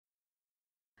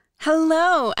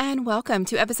Hello, and welcome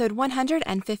to episode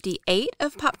 158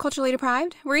 of Pop Culturally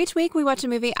Deprived, where each week we watch a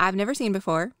movie I've never seen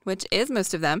before, which is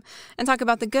most of them, and talk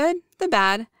about the good, the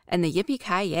bad, and the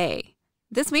yippee-ki-yay.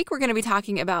 This week we're going to be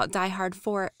talking about Die Hard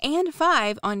 4 and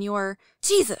 5 on your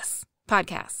Jesus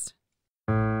podcast.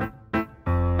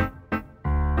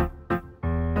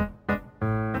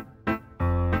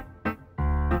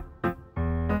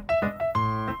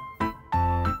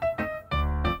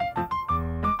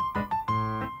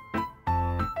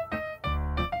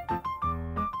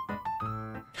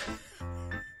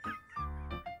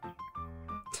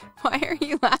 Why are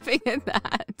you laughing at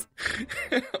that?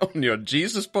 On your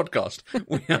Jesus podcast.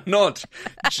 We are not,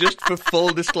 just for full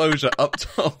disclosure up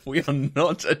top, we are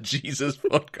not a Jesus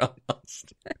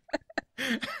podcast.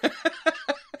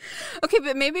 Okay,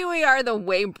 but maybe we are the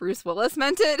way Bruce Willis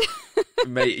meant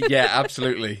it. Yeah,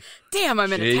 absolutely. Damn,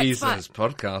 I'm in a tight spot. Jesus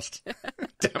podcast.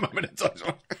 Damn, I'm in a tight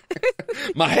spot.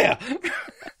 My hair.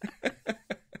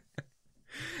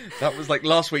 That was like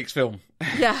last week's film.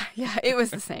 Yeah, it was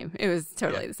the same. It was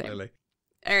totally the same. Clearly.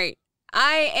 All right.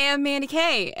 I am Mandy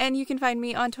K, and you can find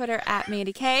me on Twitter at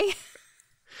Mandy K.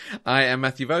 I am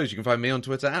Matthew Vose. You can find me on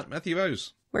Twitter at Matthew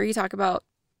Vose. Where you talk about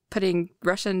putting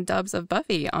Russian dubs of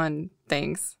Buffy on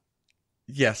things.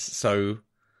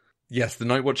 Yes, the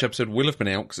Night Watch episode will have been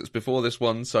out because it's before this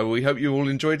one, so we hope you all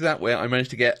enjoyed that, where I managed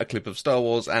to get a clip of Star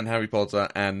Wars and Harry Potter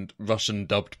and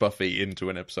Russian-dubbed Buffy into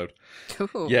an episode.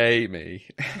 Ooh. Yay me.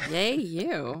 Yay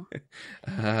you.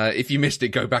 If you missed it,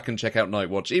 go back and check out Night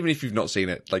Watch, even if you've not seen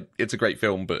it. Like, it's a great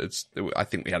film, but I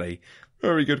think we had a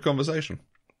very good conversation.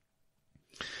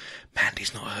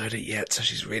 Mandy's not heard it yet, so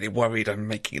she's really worried I'm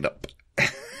making it up.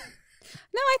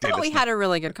 No, I thought we had a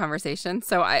really good conversation,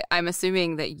 so I'm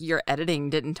assuming that your editing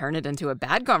didn't turn it into a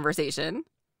bad conversation.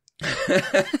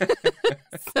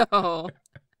 So,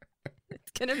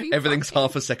 it's going to be Everything's fine.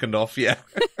 half a second off, yeah.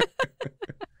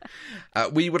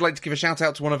 We would like to give a shout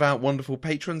out to one of our wonderful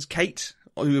patrons, Kate,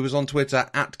 who was on Twitter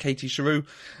at Katie Charoux,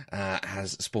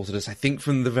 has supported us, I think,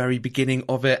 from the very beginning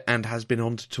of it and has been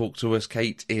on to talk to us.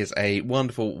 Kate is a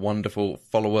wonderful, wonderful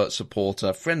follower,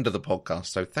 supporter, friend of the podcast.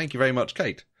 So thank you very much,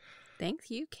 Kate.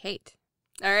 Thank you, Kate.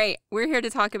 All right, we're here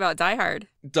to talk about Die Hard.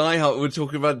 Die Hard. We're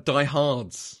talking about Die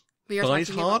Hards. We are Dies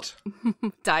talking Hard?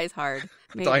 about... Dies Hard.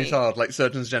 Maybe. Dies Hard, like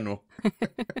Surgeons General.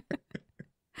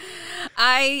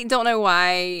 I don't know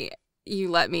why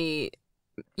you let me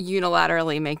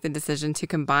unilaterally make the decision to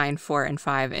combine 4 and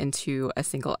 5 into a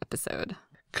single episode.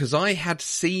 Because I had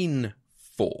seen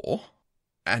 4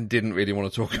 and didn't really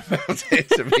want to talk about it,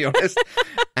 to be honest.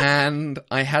 And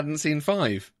I hadn't seen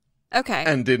 5. Okay.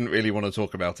 And didn't really want to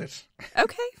talk about it.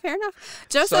 Okay, fair enough.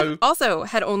 Joseph also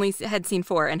had seen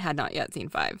 4 and had not yet seen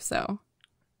 5, so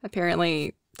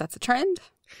apparently that's a trend.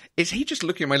 Is he just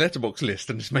looking at my letterbox list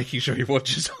and just making sure he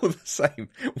watches all the same?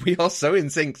 We are so in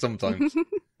sync sometimes.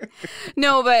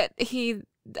 No, but the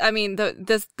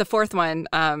fourth one,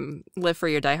 Live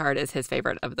Free or Die Hard, is his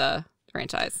favorite of the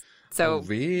franchise. So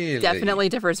really? Definitely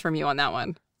differs from you on that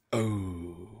one.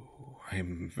 Oh,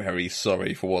 I'm very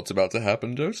sorry for what's about to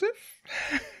happen, Joseph.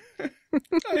 I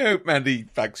hope Mandy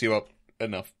backs you up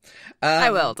enough.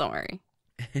 I will, don't worry.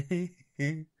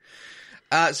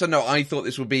 So no, I thought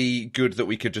this would be good that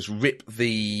we could just rip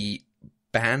the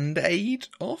Band-Aid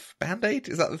off. Band-Aid?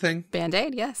 Is that the thing?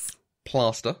 Band-Aid, yes.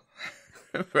 Plaster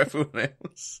for everyone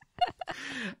else.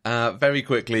 Very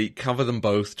quickly, cover them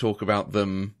both, talk about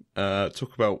them,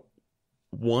 talk about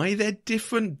why they're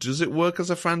different. Does it work as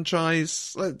a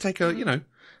franchise? Take a,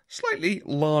 slightly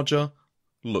larger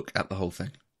look at the whole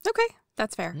thing. Okay,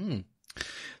 that's fair.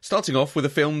 Starting off with a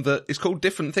film that is called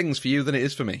different things for you than it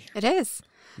is for me. It is.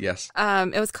 Yes.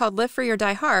 It was called Live Free or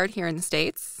Die Hard here in the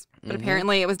States, but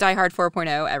apparently it was Die Hard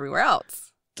 4.0 everywhere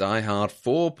else. Die Hard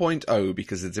 4.0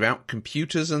 because it's about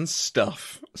computers and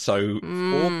stuff. So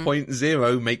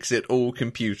 4.0 makes it all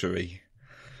computery.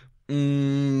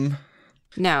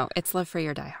 No, it's Live Free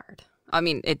or Die Hard. I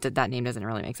mean, that name doesn't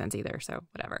really make sense either, so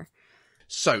whatever.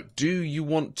 So, do you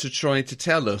want to try to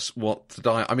tell us what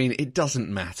it doesn't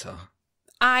matter.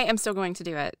 I am still going to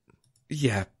do it.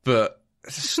 Yeah, but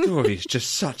the story is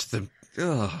just such the...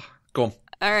 Ugh. Go on.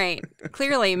 All right.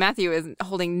 Clearly, Matthew is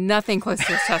holding nothing close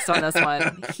to his chest on this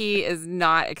one. He is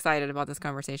not excited about this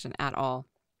conversation at all.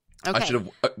 Okay. I should have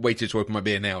waited to open my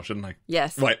beer now, shouldn't I?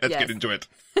 Yes. Right, let's yes. get into it.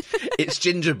 It's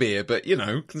ginger beer, but,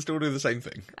 can still do the same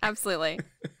thing. Absolutely.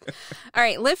 All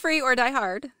right. Live Free or Die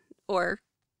Hard, or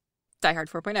Die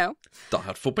Hard 4.0. Die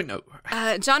Hard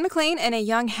 4.0. John McClane and a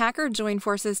young hacker join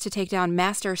forces to take down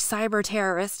master cyber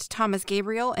terrorist Thomas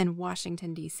Gabriel in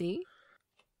Washington, D.C.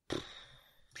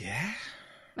 Yeah.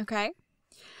 Okay.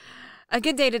 A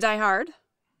Good Day to Die Hard.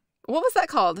 What was that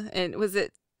called? And was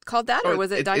it called that, or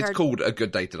was it Die Hard? It's called A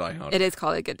Good Day to Die Hard. It is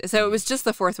called A Good Day. So it was just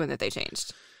the fourth one that they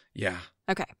changed. Yeah.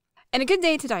 Okay. In A Good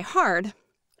Day to Die Hard,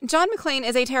 John McClane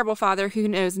is a terrible father who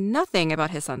knows nothing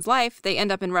about his son's life. They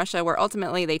end up in Russia, where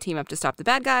ultimately they team up to stop the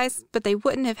bad guys, but they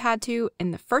wouldn't have had to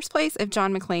in the first place if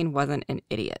John McClane wasn't an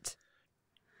idiot.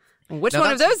 Which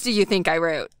one of those do you think I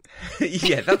wrote?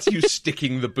 Yeah, that's you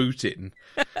sticking the boot in.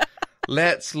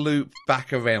 Let's loop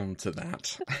back around to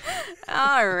that.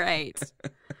 All right.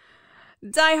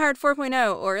 Die Hard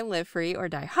 4.0, or Live Free or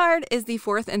Die Hard, is the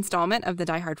fourth installment of the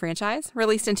Die Hard franchise.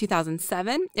 Released in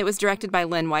 2007, it was directed by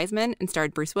Len Wiseman and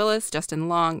starred Bruce Willis, Justin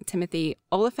Long, Timothy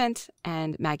Olyphant,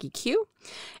 and Maggie Q.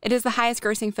 It is the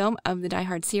highest-grossing film of the Die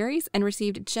Hard series and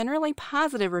received generally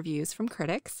positive reviews from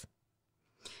critics.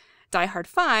 Die Hard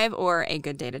 5, or A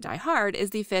Good Day to Die Hard, is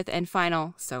the fifth and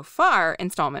final, so far,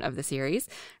 installment of the series.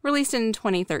 Released in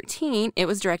 2013, it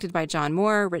was directed by John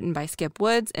Moore, written by Skip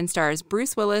Woods, and stars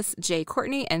Bruce Willis, Jay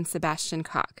Courtney, and Sebastian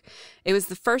Koch. It was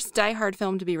the first Die Hard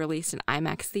film to be released in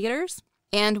IMAX theaters.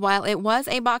 And while it was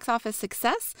a box office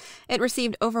success, it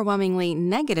received overwhelmingly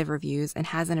negative reviews and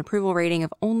has an approval rating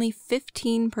of only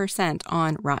 15%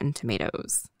 on Rotten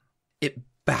Tomatoes. It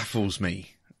baffles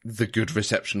me, the good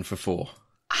reception for 4.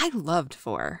 I loved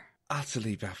 4.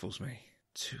 Utterly baffles me.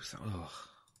 Oh,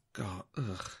 God.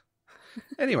 Ugh.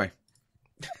 Anyway.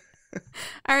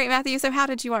 All right, Matthew, so how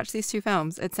did you watch these two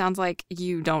films? It sounds like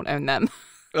you don't own them.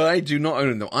 I do not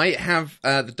own them. I have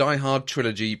the Die Hard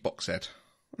trilogy box set.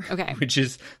 Okay. Which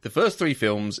is the first 3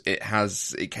 films.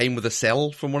 It came with a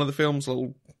cell from one of the films, a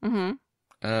little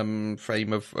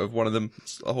frame of one of them.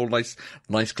 It's a whole nice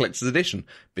collector's edition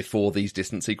before these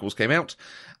distant sequels came out.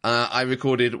 I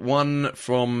recorded one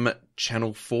from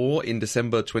Channel 4 in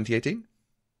December 2018.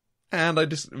 And I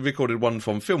just recorded one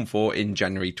from Film 4 in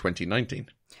January 2019.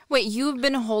 Wait, you've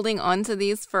been holding on to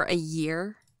these for a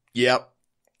year? Yep.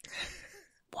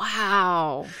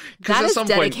 Wow. Because at some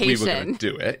dedication. point we were going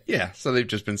to do it. Yeah, so they've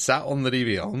just been sat on the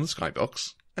DVR on the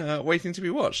Skybox, waiting to be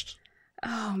watched.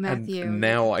 Oh, Matthew. And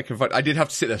now I can find... I did have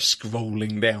to sit there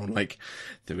scrolling down, like,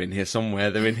 they're in here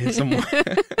somewhere.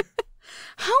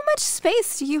 How much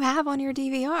space do you have on your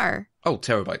DVR? Oh,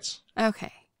 terabytes.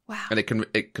 Okay. Wow. And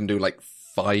it can do like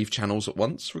 5 channels at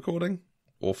once recording,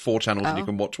 or 4 channels and you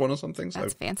can watch one or something.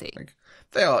 That's so fancy. Like,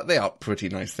 they are pretty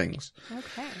nice things.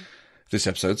 Okay. This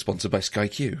episode sponsored by Sky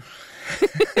Q.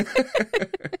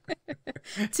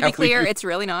 To be clear, it's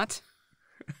really not.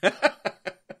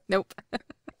 Nope.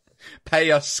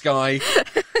 Pay us, Sky.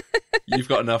 You've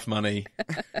got enough money.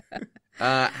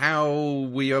 How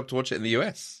were you able to watch it in the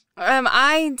US?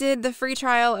 I did the free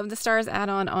trial of the Stars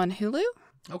add-on on Hulu.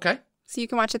 Okay. So you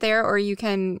can watch it there, or you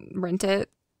can rent it.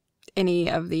 Any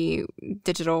of the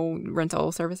digital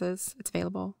rental services, it's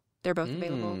available. They're both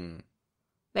available.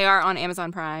 They are on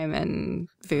Amazon Prime and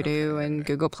Vudu and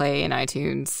Google Play and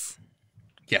iTunes.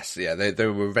 Yes, yeah, they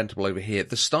were rentable over here.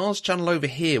 The Stars channel over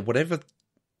here, whatever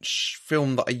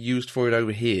film that I used for it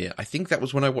over here, I think that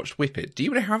was when I watched Whip It. Do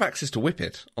you have access to Whip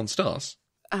It on Stars?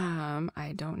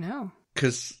 I don't know.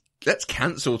 Because let's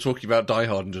cancel talking about Die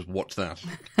Hard and just watch that.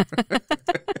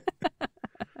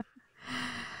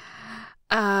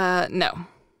 No.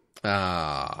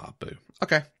 Boo.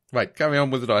 Okay, right, carry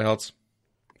on with the Die Hards.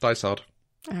 Dice Hard.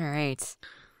 All right.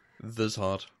 This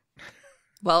hard.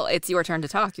 Well, it's your turn to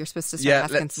talk. You're supposed to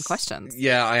start asking some questions.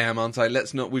 Yeah, I am, aren't I?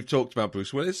 We've talked about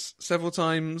Bruce Willis several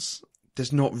times.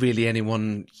 There's not really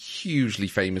anyone hugely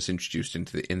famous introduced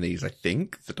in these, I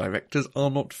think. The directors are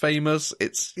not famous.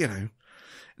 It's,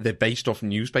 they're based off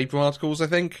newspaper articles, I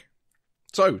think.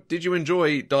 So, did you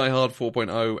enjoy Die Hard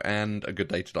 4.0 and A Good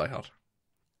Day to Die Hard?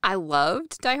 I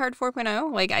loved Die Hard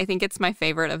 4.0. I think it's my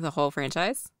favorite of the whole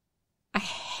franchise. I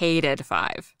hated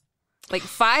 5.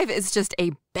 5 is just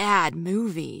a bad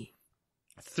movie.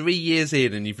 3 years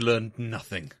in and you've learned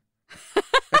nothing.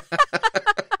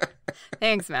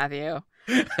 Thanks, Matthew.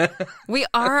 We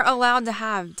are allowed to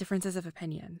have differences of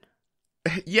opinion.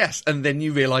 Yes, and then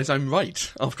you realise I'm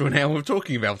right after an hour of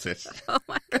talking about it. Oh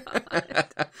my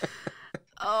god.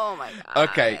 Oh my god.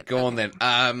 Okay, go on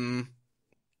then.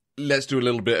 Let's do a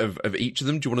little bit of each of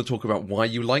them. Do you want to talk about why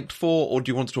you liked 4, or do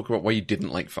you want to talk about why you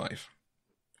didn't like 5?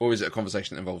 Or is it a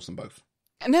conversation that involves them both?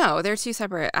 No, they're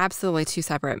absolutely two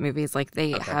separate movies.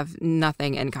 They have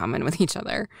nothing in common with each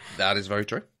other. That is very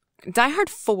true. Die Hard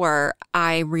 4,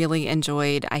 I really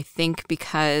enjoyed, I think,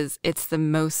 because it's the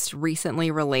most recently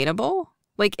relatable.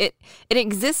 It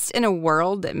exists in a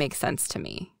world that makes sense to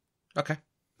me. Okay.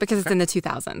 Because it's in the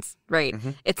 2000s, right?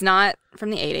 Mm-hmm. It's not from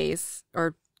the 80s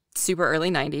or super early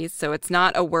 90s, so it's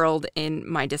not a world in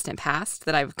my distant past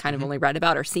that I've kind of only read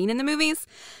about or seen in the movies.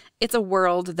 It's a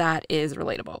world that is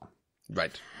relatable.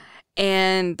 Right.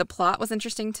 And the plot was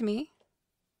interesting to me.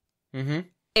 Mm-hmm.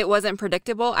 It wasn't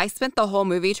predictable. I spent the whole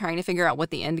movie trying to figure out what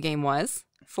the end game was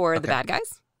for the bad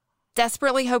guys.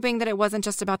 Desperately hoping that it wasn't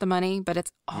just about the money, but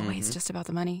it's always just about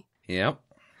the money. Yep.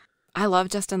 I love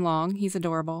Justin Long. He's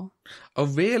adorable. Oh,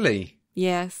 really?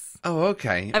 Yes. Oh,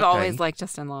 okay. I've always liked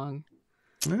Justin Long.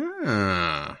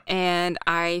 Ah. And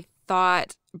I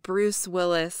thought Bruce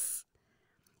Willis,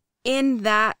 in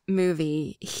that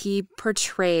movie, he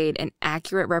portrayed an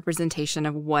accurate representation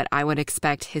of what I would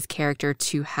expect his character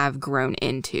to have grown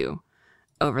into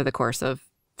over the course of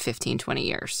 15, 20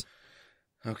 years.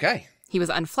 Okay. He was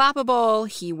unflappable.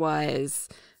 He was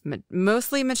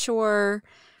mostly mature.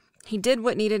 He did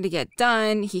what needed to get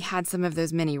done. He had some of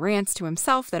those mini rants to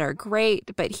himself that are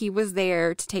great, but he was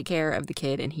there to take care of the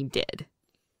kid, and he did.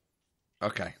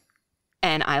 Okay.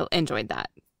 And I enjoyed that.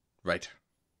 Right.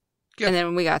 Good. And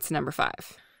then we got to number 5.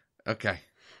 Okay.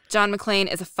 John McClane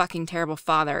is a fucking terrible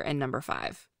father in number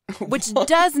 5, which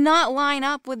does not line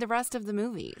up with the rest of the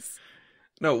movies.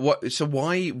 No, what? So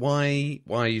why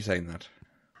are you saying that?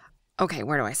 Okay,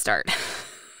 where do I start?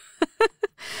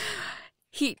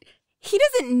 He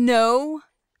doesn't know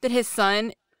that his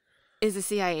son is a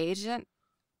CIA agent.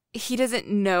 He doesn't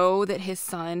know that his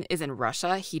son is in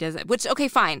Russia. He doesn't, which, okay,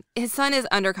 fine. His son is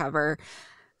undercover,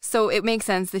 so it makes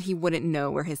sense that he wouldn't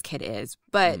know where his kid is.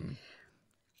 But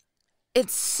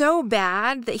it's so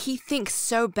bad that he thinks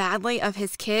so badly of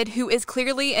his kid, who is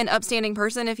clearly an upstanding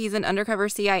person if he's an undercover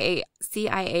CIA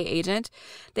agent,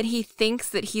 that he thinks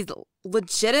that he's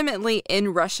legitimately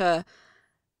in Russia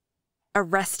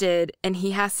arrested and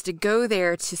he has to go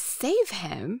there to save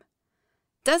him.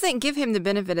 Doesn't give him the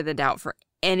benefit of the doubt for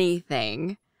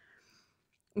anything.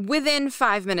 Within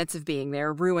 5 minutes of being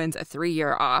there, ruins a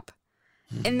 3-year op.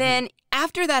 And then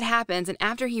after that happens, and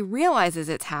after he realizes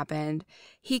it's happened,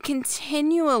 he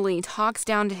continually talks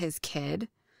down to his kid,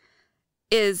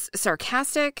 is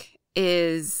sarcastic,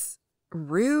 is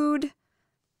rude.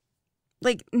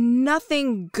 Like,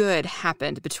 nothing good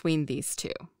happened between these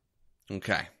two.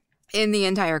 Okay. In the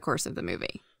entire course of the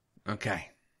movie. Okay.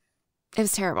 It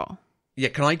was terrible. Yeah,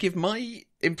 can I give my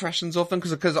impressions of them?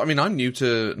 Because I mean, I'm new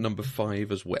to number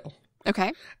 5 as well.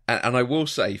 Okay. And I will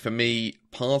say, for me,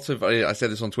 I said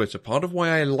this on Twitter, part of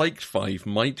why I liked 5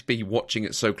 might be watching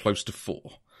it so close to 4.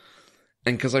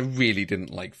 And because I really didn't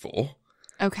like 4.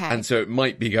 Okay. And so it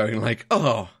might be going like,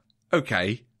 oh,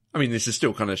 okay. I mean, this is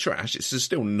still kind of trash. It's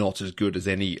still not as good as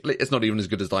it's not even as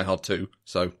good as Die Hard 2.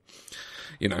 So,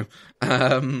 you know.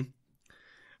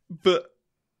 But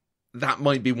that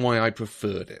might be why I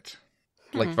preferred it.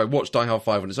 Like, if I watched Die Hard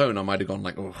 5 on its own, I might have gone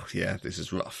like, oh, yeah, this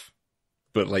is rough.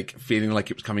 But, like, feeling like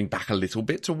it was coming back a little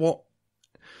bit to what...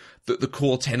 the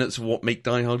core tenets of what make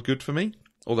Die Hard good for me.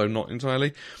 Although not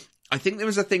entirely. I think there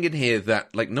was a thing in here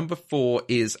that, like, number 4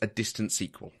 is a distant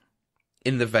sequel.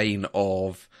 In the vein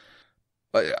of...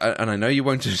 And I know you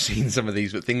won't have seen some of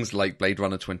these, but things like Blade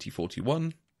Runner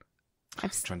 2041.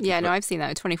 I've seen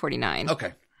that, 2049.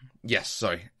 Okay. Yes,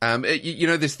 sorry. You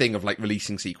know this thing of like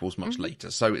releasing sequels much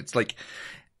later. So it's like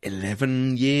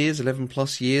 11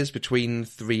 plus years between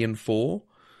 3 and 4.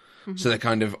 So they're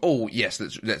kind of, oh yes,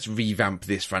 let's revamp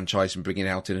this franchise and bring it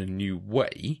out in a new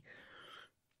way.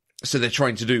 So they're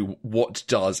trying to do what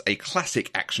does a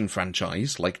classic action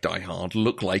franchise like Die Hard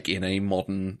look like in a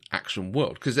modern action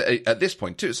world? Because at this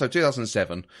point, so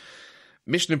 2007,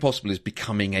 Mission Impossible is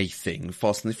becoming a thing.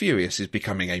 Fast and the Furious is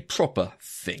becoming a proper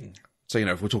thing. So, you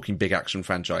know, if we're talking big action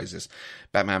franchises,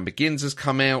 Batman Begins has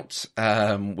come out.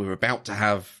 We're about to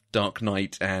have Dark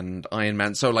Knight and Iron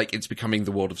Man. So, like, it's becoming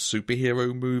the world of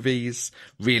superhero movies,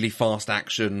 really fast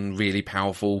action, really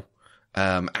powerful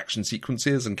action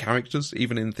sequences and characters,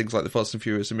 even in things like the Fast and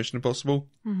Furious and Mission Impossible.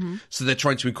 So they're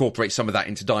trying to incorporate some of that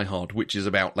into Die Hard, which is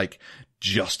about, like,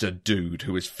 just a dude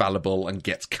who is fallible and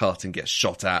gets cut and gets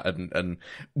shot at and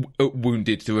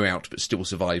wounded throughout, but still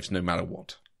survives no matter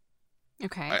what.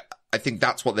 Okay. I think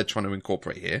that's what they're trying to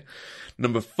incorporate here.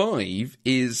 Number 5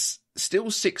 is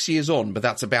still 6 years on, but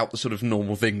that's about the sort of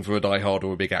normal thing for a Die Hard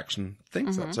or a big action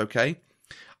thing, so that's okay.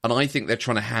 And I think they're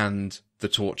trying to hand the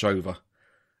torch over.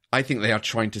 I think they are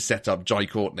trying to set up Jai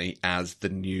Courtney as the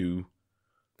new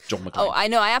John McClane. Oh, I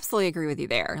know. I absolutely agree with you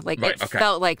there. Like, it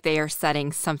felt like they are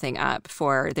setting something up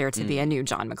for there to be a new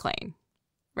John McClane.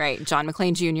 Right? John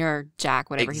McClane Jr., Jack,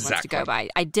 whatever he wants to go by.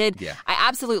 I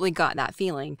absolutely got that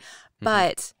feeling.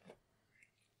 But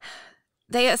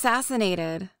they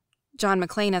assassinated John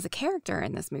McClane as a character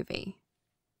in this movie.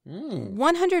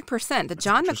 100%. The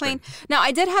John McClane. Now,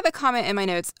 I did have a comment in my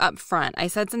notes up front. I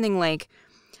said something like,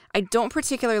 I don't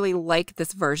particularly like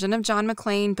this version of John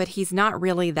McClane, but he's not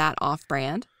really that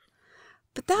off-brand.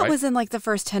 But that was in like the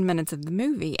first 10 minutes of the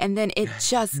movie, and then it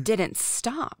just didn't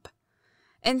stop.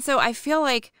 And so I feel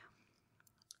like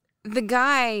the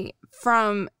guy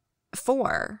from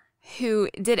 4 who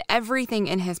did everything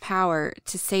in his power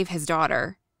to save his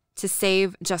daughter, to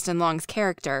save Justin Long's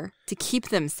character, to keep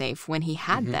them safe when he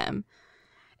had them,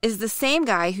 is the same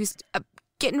guy who's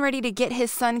getting ready to get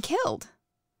his son killed.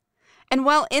 And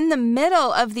while in the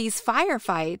middle of these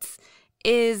firefights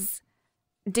is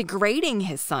degrading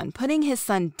his son, putting his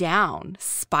son down,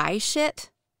 spy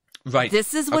shit. Right.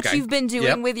 This is what you've been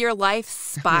doing with your life,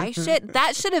 spy shit.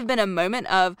 That should have been a moment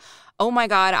of, oh my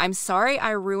God, I'm sorry I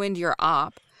ruined your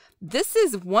op. This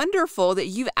is wonderful that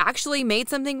you've actually made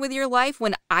something with your life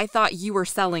when I thought you were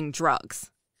selling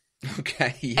drugs.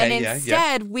 Okay, and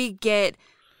instead we get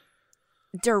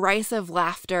derisive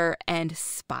laughter and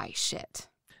spy shit.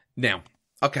 Now,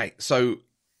 okay, so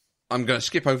I'm going to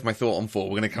skip over my thought on 4. We're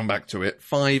going to come back to it.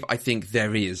 5, I think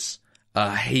there is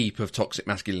a heap of toxic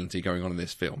masculinity going on in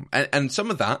this film. And some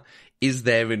of that is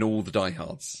there in all the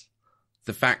diehards.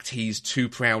 The fact he's too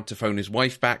proud to phone his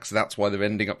wife back, so that's why they're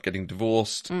ending up getting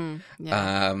divorced.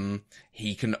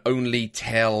 He can only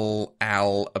tell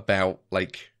Al about,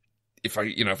 like, if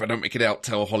I don't make it out,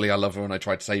 tell Holly I love her and I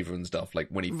tried to save her and stuff, like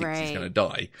when he thinks he's going to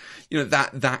die. You know,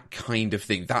 that kind of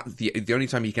thing. That the only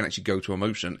time he can actually go to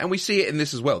emotion, and we see it in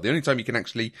this as well. The only time he can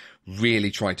actually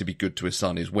really try to be good to his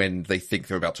son is when they think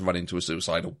they're about to run into a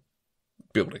suicidal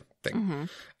building thing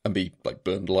and be, like,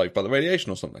 burned alive by the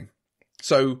radiation or something.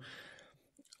 So,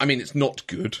 I mean, it's not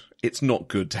good. It's not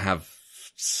good to have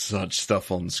such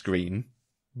stuff on screen.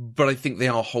 But I think they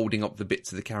are holding up the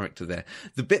bits of the character there.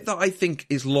 The bit that I think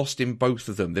is lost in both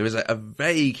of them, there is a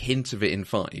vague hint of it in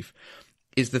 5,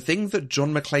 is the thing that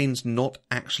John McClane's not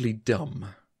actually dumb.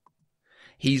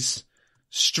 He's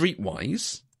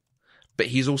streetwise, but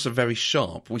he's also very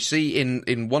sharp. We see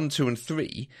in 1, 2, and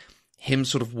 3, him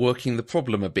sort of working the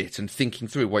problem a bit and thinking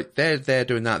through, wait, they're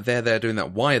doing that, they're doing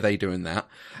that, why are they doing that?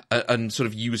 And sort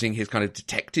of using his kind of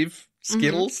detective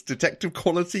skills, detective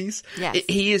qualities. Yes.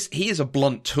 He is a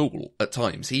blunt tool at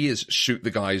times. He is shoot the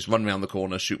guys, run around the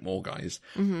corner, shoot more guys.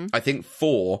 I think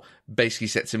 4 basically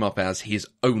sets him up as he is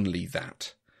only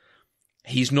that.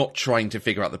 He's not trying to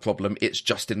figure out the problem. It's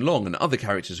Justin Long and other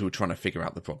characters who are trying to figure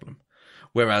out the problem.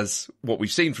 Whereas what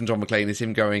we've seen from John McClane is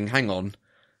him going, hang on,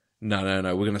 no,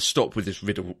 we're going to stop with this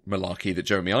riddle malarkey that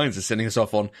Jeremy Irons is sending us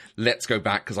off on. Let's go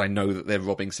back because I know that they're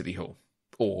robbing City Hall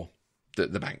or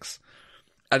the banks.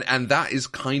 And that is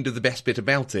kind of the best bit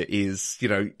about it is, you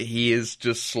know, he is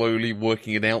just slowly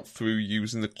working it out through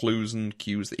using the clues and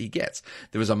cues that he gets.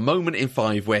 There was a moment in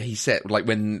 5 where he said, like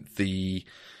when is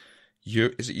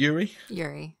it Yuri?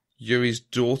 Yuri. Yuri's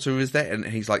daughter is there and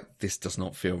he's like, this does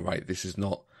not feel right. This is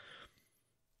not...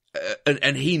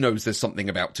 and he knows there's something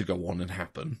about to go on and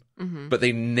happen, but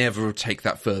they never take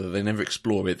that further. They never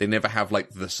explore it. They never have, like,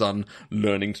 the son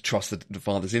learning to trust the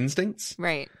father's instincts.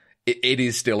 Right. It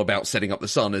is still about setting up the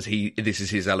son as this is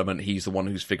his element. He's the one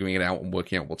who's figuring it out and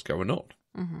working out what's going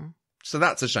on. So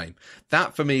that's a shame.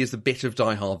 That, for me, is the bit of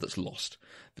Die Hard that's lost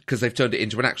because they've turned it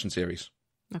into an action series.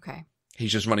 Okay.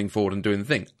 He's just running forward and doing the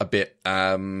thing. A bit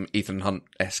Ethan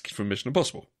Hunt-esque from Mission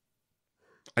Impossible.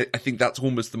 I think that's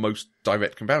almost the most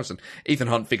direct comparison. Ethan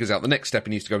Hunt figures out the next step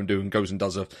he needs to go and do and goes and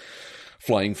does a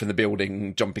flying from the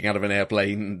building, jumping out of an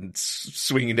airplane,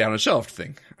 swinging down a shaft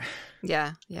thing.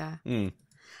 Yeah.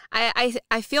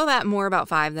 I feel that more about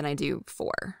 5 than I do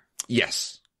 4.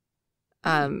 Yes.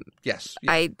 Yes.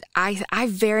 Yeah. I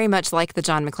very much like the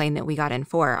John McClane that we got in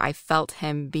 4. I felt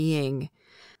him being...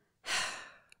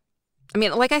 I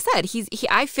mean, like I said,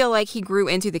 I feel like he grew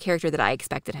into the character that I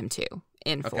expected him to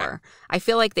in 4. Okay. I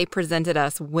feel like they presented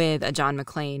us with a John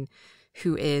McClane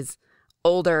who is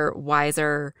older,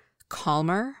 wiser,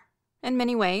 calmer in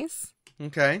many ways.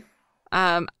 Okay.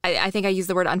 I think I used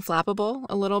the word unflappable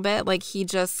a little bit. Like he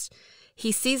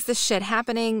sees this shit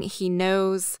happening. He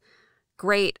knows,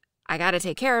 great, I got to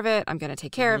take care of it. I'm going to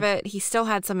take care of it. He still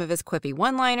had some of his quippy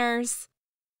one-liners.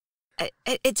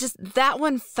 It just, that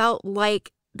one felt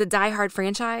like the Die Hard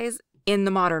franchise in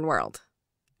the modern world.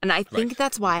 And I think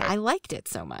that's why I liked it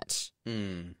so much.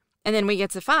 And then we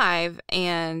get to 5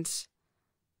 and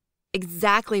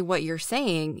exactly what you're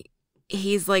saying,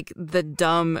 he's like the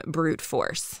dumb brute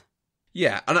force.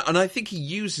 Yeah, and I think he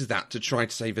uses that to try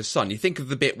to save his son. You think of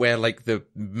the bit where, like, the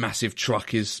massive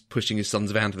truck is pushing his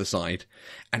son's van to the side,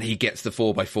 and he gets the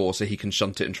 4x4 so he can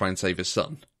shunt it and try and save his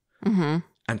son.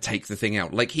 And take the thing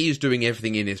out. Like, he is doing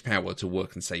everything in his power to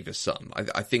work and save his son.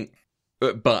 I think...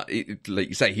 But, like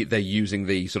you say, they're using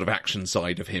the sort of action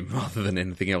side of him rather than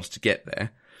anything else to get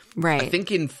there. Right. I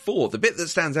think in 4, the bit that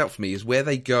stands out for me is where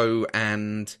they go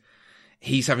and...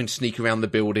 he's having to sneak around the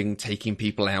building, taking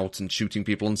people out and shooting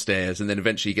people on stairs, and then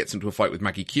eventually he gets into a fight with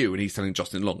Maggie Q, and he's telling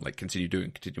Justin Long, like, continue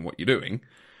what you're doing.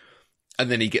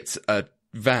 And then he gets a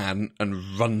van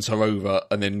and runs her over,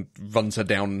 and then runs her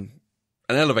down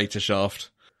an elevator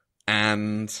shaft,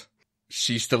 and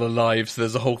she's still alive, so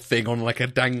there's a whole thing on, like, a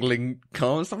dangling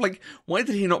car and stuff. Like, why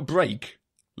did he not brake?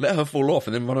 Let her fall off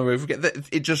and then run her over again?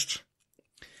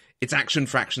 It's action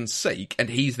for action's sake, and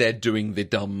he's there doing the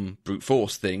dumb brute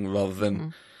force thing rather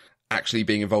than actually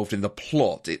being involved in the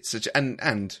plot. It's such,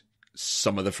 and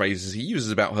some of the phrases he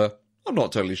uses about her, I'm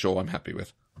not totally sure I'm happy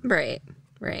with. Right.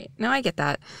 No, I get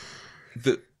that.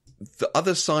 The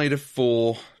other side of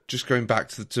 4, just going back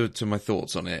to my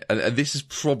thoughts on it, and this is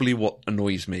probably what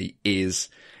annoys me, is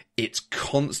it's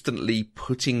constantly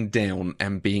putting down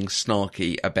and being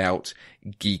snarky about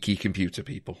geeky computer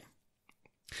people.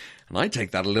 And I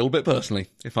take that a little bit personally,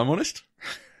 if I'm honest.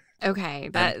 Okay,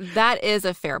 that is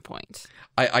a fair point.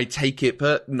 I take it,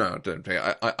 but no, don't take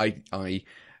it. I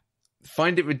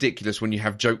find it ridiculous when you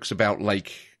have jokes about,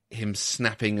 like, him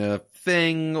snapping a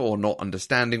thing or not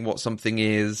understanding what something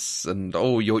is, and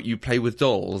you play with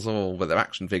dolls, but they're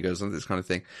action figures and this kind of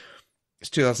thing. It's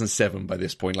 2007 by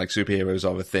this point. Like, superheroes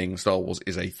are a thing, Star Wars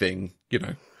is a thing, you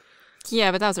know.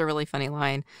 Yeah, but that was a really funny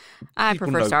line. I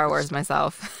prefer Star Wars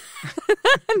myself.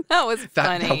 That was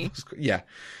funny. Yeah,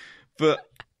 but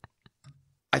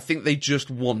I think they just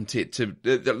want it to,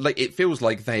 like, it feels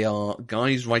like they are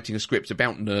guys writing a script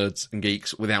about nerds and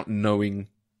geeks without knowing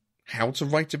how to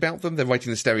write about them. They're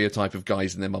writing the stereotype of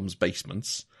guys in their mum's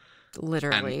basements.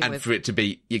 Literally. And for it to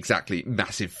be exactly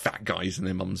massive fat guys in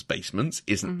their mum's basements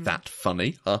isn't that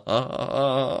funny. That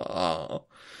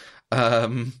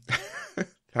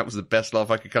was the best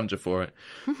laugh I could conjure for it.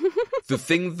 The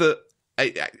thing that,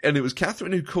 and it was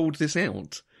Catherine who called this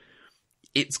out,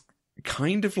 it's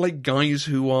kind of like guys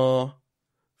who are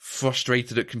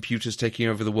frustrated at computers taking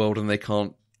over the world and they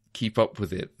can't keep up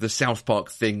with it. The South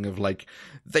Park thing of, like,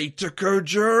 they took our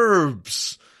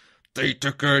jobs.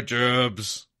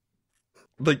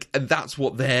 Like, and that's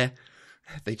what they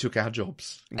took our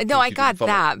jobs. No, I got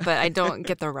that, but I don't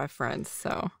get the reference,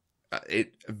 so.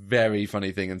 Very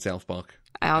funny thing in South Park.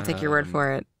 I'll take your word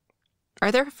for it.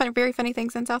 Are there very funny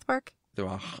things in South Park? There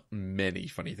are many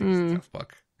funny things in South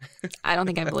Park. I don't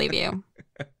think I believe you.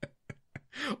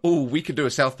 Oh, we could do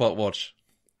a South Park watch.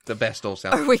 The best old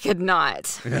South Park. Or we could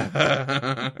not.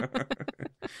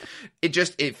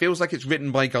 It feels like it's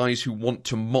written by guys who want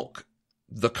to mock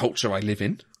the culture I live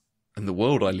in and the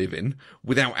world I live in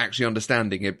without actually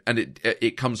understanding it. And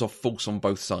it comes off false on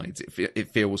both sides.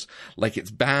 It feels like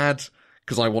it's bad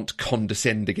because I want to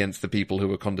condescend against the people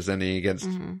who are condescending against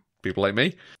people like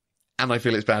me. And I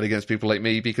feel it's bad against people like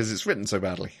me because it's written so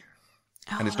badly.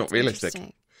 And it's not realistic.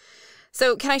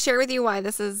 So can I share with you why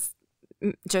this is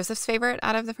Joseph's favorite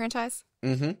out of the franchise?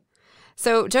 Mm-hmm.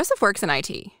 So Joseph works in IT.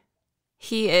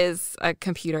 He is a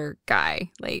computer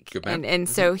guy, like, and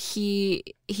so he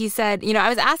said, I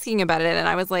was asking about it and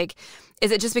I was like, is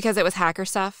it just because it was hacker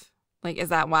stuff? Like, is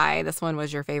that why this one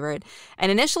was your favorite?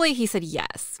 And initially he said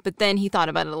yes, but then he thought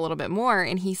about it a little bit more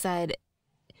and he said,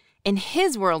 in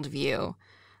his worldview,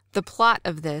 the plot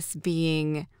of this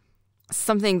being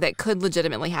something that could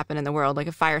legitimately happen in the world, like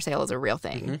a fire sale is a real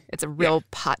thing. Mm-hmm. It's a real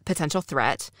potential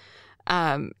threat.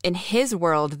 In his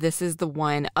world, this is the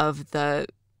one of the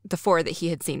 4 that he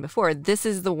had seen before. This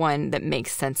is the one that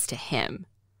makes sense to him.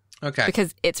 Okay.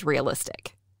 Because it's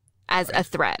realistic as a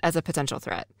threat, as a potential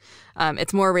threat.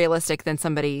 It's more realistic than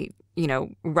somebody,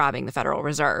 robbing the Federal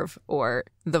Reserve or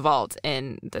the vault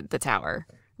in the tower,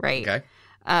 right? Okay.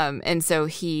 And so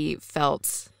he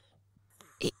felt...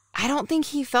 I don't think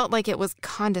he felt like it was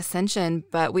condescension,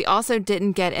 but we also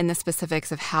didn't get in the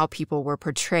specifics of how people were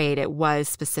portrayed. It was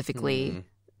specifically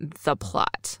the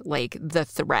plot, like the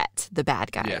threat, the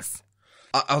bad guys.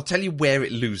 Yeah. I'll tell you where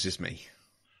it loses me.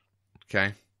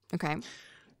 Okay? Okay.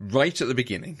 Right at the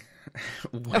beginning.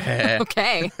 Where,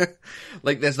 okay.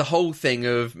 Like, there's the whole thing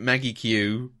of Maggie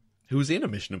Q, who was in a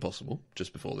Mission Impossible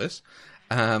just before this.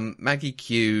 Maggie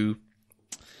Q...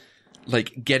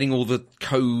 like, getting all the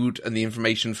code and the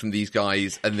information from these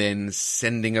guys and then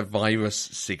sending a virus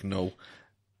signal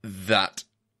that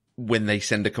when they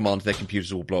send a command to their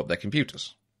computers, will blow up their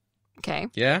computers. Okay.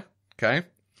 Yeah? Okay.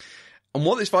 And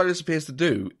what this virus appears to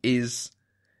do is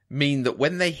mean that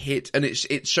when they hit, and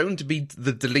it's shown to be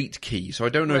the delete key, so I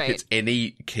don't know if it's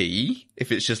any key,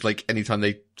 if it's just like anytime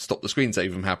they stop the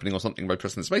screensaver from happening or something by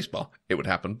pressing the spacebar, it would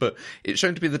happen, but it's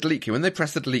shown to be the delete key. When they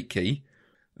press the delete key,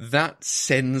 that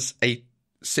sends a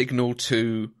signal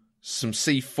to some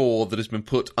C4 that has been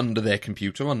put under their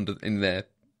computer, in their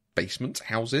basement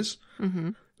houses,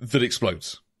 that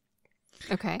explodes.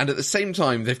 Okay. And at the same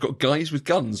time, they've got guys with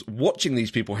guns watching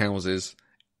these people's houses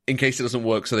in case it doesn't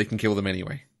work so they can kill them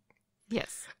anyway.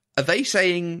 Yes. Are they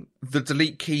saying the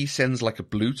delete key sends like a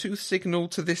Bluetooth signal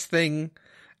to this thing?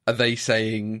 Are they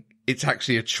saying it's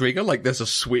actually a trigger? Like there's a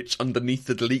switch underneath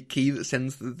the delete key that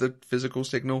sends the physical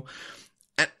signal?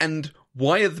 And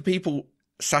why are the people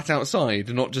sat outside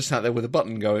and not just sat there with a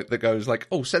button that goes like,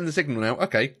 oh, send the signal now.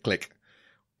 Okay, click.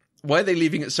 Why are they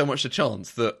leaving it so much to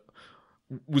chance that,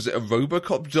 was it a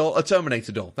Robocop doll? A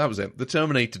Terminator doll. That was it. The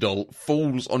Terminator doll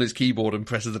falls on his keyboard and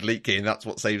presses the delete key, and that's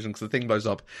what saves him because the thing blows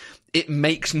up. It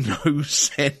makes no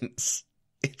sense.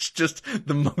 It's just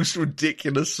the most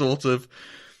ridiculous sort of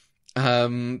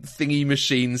thingy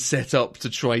machine set up to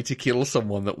try to kill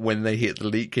someone that when they hit the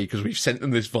delete key, because we've sent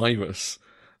them this virus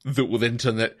that will then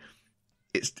turn that.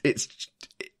 It's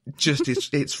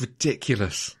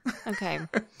ridiculous. Okay.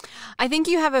 I think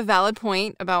you have a valid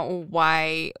point about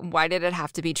why did it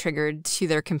have to be triggered to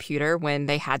their computer when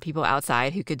they had people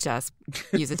outside who could just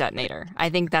use a detonator. I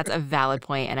think that's a valid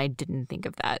point, and I didn't think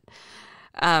of that.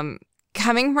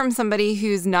 Coming from somebody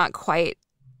who's not quite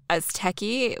as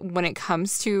techie when it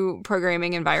comes to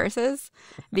programming and viruses,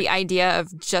 the idea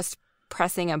of just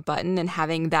pressing a button and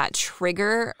having that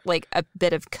trigger like a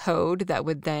bit of code that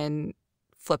would then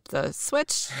flip the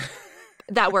switch,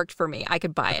 that worked for me. I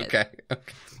could buy it. Okay.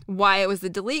 Why it was the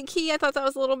delete key, I thought that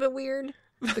was a little bit weird.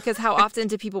 Because how often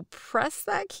do people press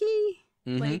that key?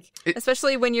 Mm-hmm. Like,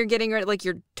 especially when you're getting ready, like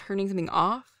you're turning something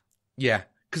off. Yeah.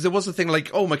 Because there was a thing like,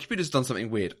 oh, my computer's done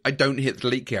something weird. I don't hit the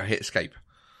delete key, I hit escape.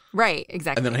 Right,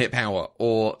 exactly. And then I hit power.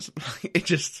 Or it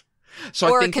just...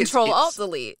 So or I think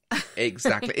Control-Alt-Delete.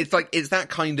 Exactly. It's like, it's that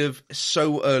kind of,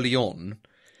 so early on,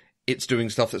 it's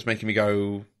doing stuff that's making me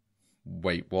go...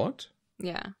 Wait, what?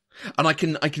 Yeah. And I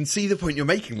can see the point you're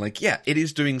making. Like, yeah, it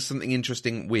is doing something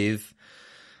interesting with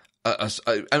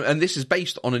and this is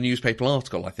based on a newspaper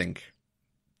article, I think,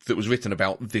 that was written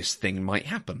about this thing might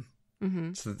happen.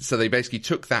 Mm-hmm. So they basically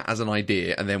took that as an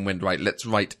idea and then went, right, let's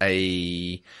write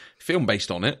a film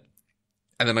based on it.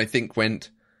 And then I think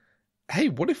went, hey,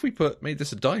 what if we made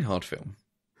this a Die Hard film?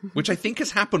 Which I think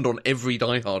has happened on every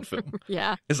Die Hard film.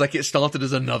 Yeah. It's like it started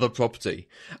as another property.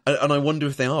 And I wonder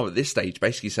if they are at this stage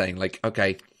basically saying like,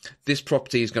 okay, this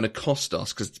property is going to cost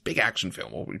us, because it's a big action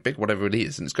film or big whatever it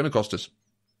is, and it's going to cost us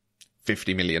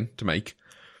 50 million to make.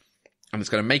 And it's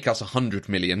going to make us 100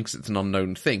 million because it's an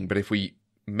unknown thing. But if we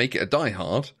make it a Die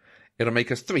Hard, it'll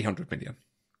make us 300 million.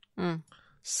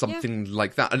 Something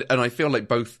like that. And I feel like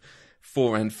both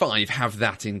 4 and 5 have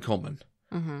that in common.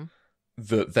 Mm-hmm.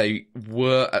 That they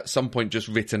were at some point just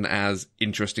written as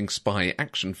interesting spy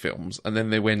action films, and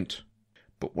then they went,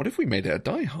 but what if we made it a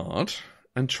Die Hard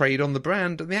and trade on the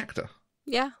brand and the actor?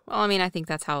 Yeah. Well, I mean, I think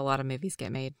that's how a lot of movies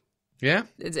get made. Yeah?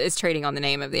 It's trading on the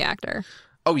name of the actor.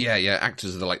 Oh, yeah.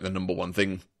 Actors are like the number one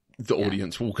thing the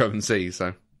audience will go and see,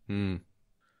 so.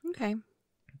 Okay.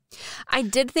 I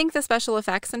did think the special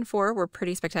effects in 4 were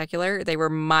pretty spectacular. They were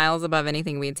miles above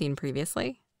anything we had seen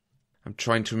previously. I'm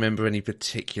trying to remember any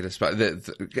particular...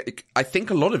 I think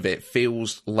a lot of it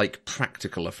feels like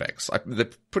practical effects. They're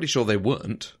pretty sure they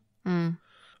weren't.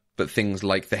 But things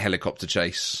like the helicopter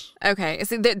chase. Okay.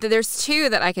 So there's 2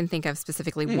 that I can think of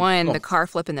specifically. One, the car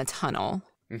flip in the tunnel.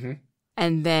 Mm-hmm.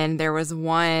 And then there was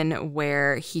one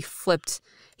where he flipped...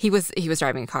 He was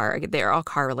driving a car. They're all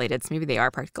car related, so maybe they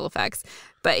are practical effects.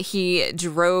 But he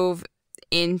drove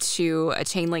into a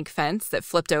chain link fence that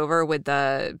flipped over with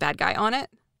the bad guy on it.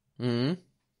 Mm-hmm.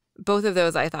 Both of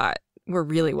those I thought were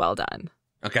really well done.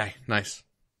 Okay, nice.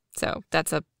 So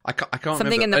that's I can't something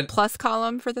remember. in the plus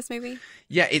column for this movie.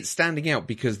 Yeah, it's standing out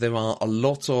because there are a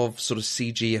lot of sort of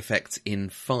CG effects in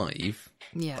 5.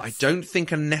 Yes. I don't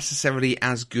think are necessarily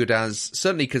as good as,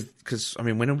 certainly because I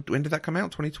mean, when did that come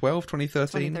out? 2012,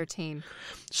 2013? 2013.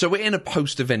 So we're in a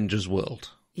post-Avengers world.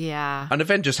 Yeah. And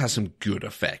Avengers has some good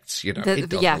effects, you know.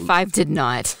 5 did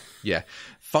not. Yeah.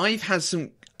 5 has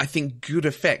some, I think, good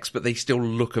effects, but they still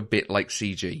look a bit like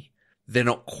CG. They're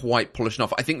not quite polished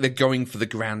enough. I think they're going for the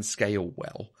grand scale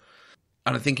well.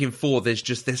 And I think in 4,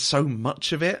 there's so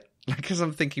much of it. Like, as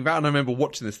I'm thinking about, and I remember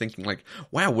watching this thinking like,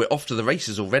 wow, we're off to the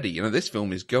races already. You know, this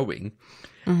film is going.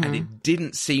 Mm-hmm. And it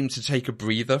didn't seem to take a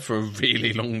breather for a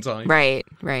really long time. Right.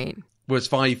 Whereas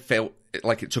 5 felt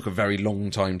like it took a very long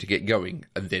time to get going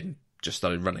and then just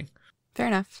started running. Fair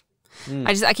enough.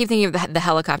 I keep thinking of the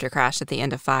helicopter crash at the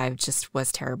end of 5 just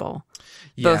was terrible.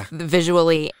 Yeah. Both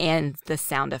visually and the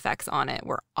sound effects on it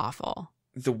were awful.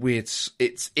 The weird,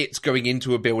 it's going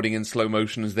into a building in slow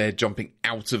motion as they're jumping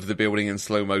out of the building in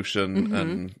slow motion,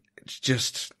 and it's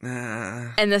just...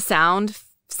 And the sound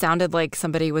sounded like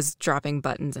somebody was dropping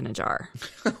buttons in a jar.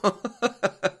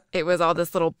 It was all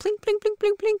this little plink, plink, plink,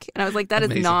 plink, plink. And I was like, that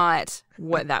Amazing. is not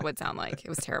what that would sound like. It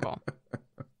was terrible.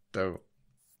 Don't.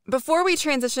 Before we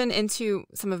transition into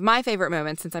some of my favorite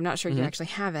moments, since I'm not sure you actually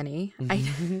have any,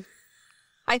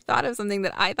 I thought of something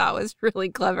that I thought was really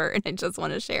clever, and I just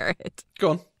want to share it.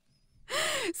 Go on.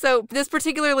 So this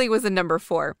particularly was a number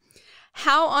 4.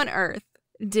 How on earth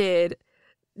did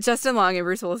Justin Long and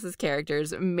Bruce Willis's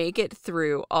characters make it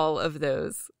through all of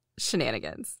those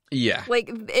shenanigans? Yeah. Like,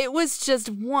 it was just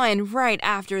one right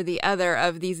after the other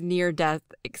of these near-death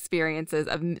experiences,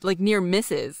 of like near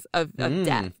misses of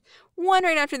death. One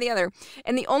right after the other.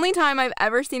 And the only time I've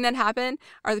ever seen that happen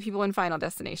are the people in Final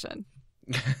Destination.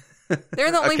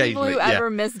 They're the only people who ever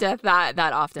miss death that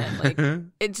often. Like,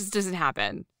 it just doesn't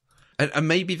happen. And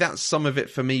maybe that's some of it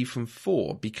for me from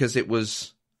 4, because it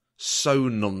was so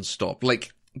non-stop.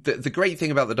 Like, the great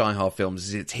thing about the Die Hard films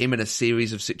is it's him in a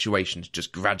series of situations,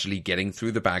 just gradually getting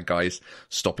through the bad guys,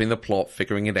 stopping the plot,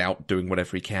 figuring it out, doing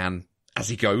whatever he can as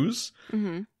he goes.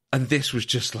 Mm-hmm. And this was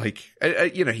just like,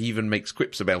 he even makes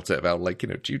quips about it, about like,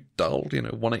 do you dial,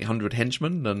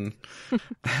 1-800-henchman and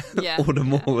order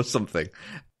more or something?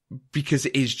 Because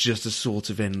it is just a sort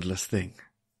of endless thing.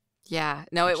 Yeah,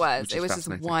 no, it was. It was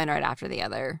just one right after the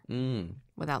other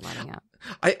without letting up.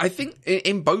 I think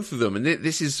in both of them, and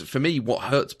this is, for me, what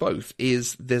hurts both,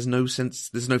 is there's no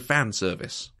fan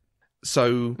service.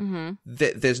 So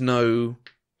there's no,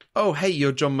 oh, hey,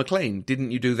 you're John McClane.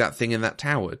 Didn't you do that thing in that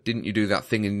tower? Didn't you do that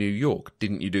thing in New York?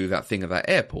 Didn't you do that thing at that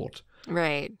airport?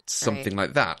 Right. Something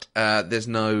like that. There's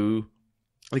no,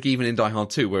 like even in Die Hard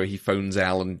 2, where he phones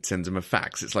Al and sends him a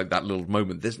fax. It's like that little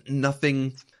moment. There's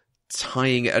nothing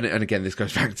tying it. And again, this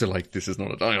goes back to like, this is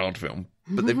not a Die Hard film.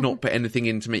 But they've not put anything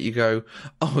in to make you go,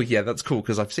 oh yeah, that's cool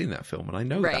because I've seen that film and I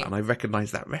know that and I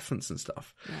recognise that reference and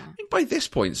stuff. Yeah. I mean, by this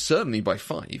point, certainly by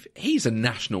 5, he's a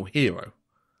national hero.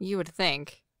 You would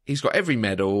think. He's got every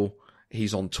medal.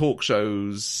 He's on talk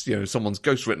shows. Someone's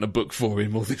ghostwritten a book for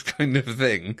him, all this kind of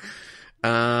thing.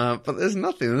 But there's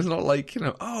nothing. There's not like,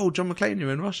 oh, John McClane,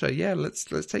 you're in Russia. Yeah, let's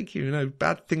take you.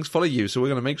 Bad things follow you, so we're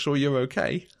going to make sure you're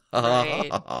okay. Right.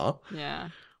 Yeah.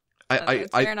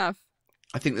 Fair enough.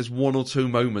 I think there's one or two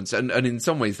moments, and in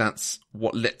some ways that's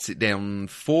what lets it down.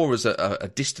 4 as a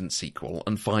distant sequel,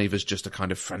 and 5 as just a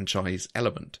kind of franchise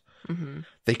element. Mm-hmm.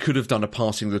 They could have done a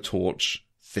passing the torch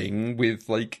thing with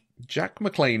like Jack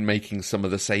McClane making some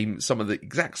of the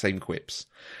exact same quips.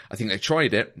 I think they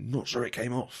tried it. Not sure it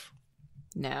came off.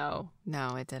 No,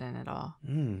 it didn't at all.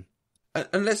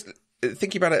 Unless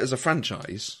thinking about it as a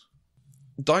franchise,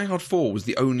 Die Hard 4 was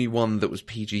the only one that was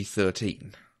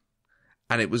PG-13.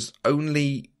 And it was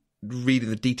only reading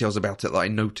the details about it that I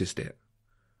noticed it.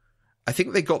 I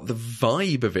think they got the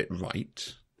vibe of it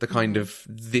right. The kind of,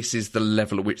 this is the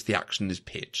level at which the action is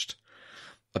pitched.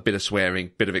 A bit of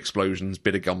swearing, bit of explosions,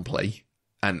 bit of gunplay,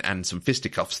 and some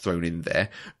fisticuffs thrown in there,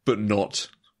 but not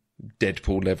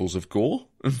Deadpool levels of gore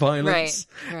and violence.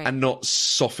 Right. And not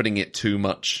softening it too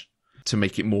much to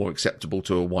make it more acceptable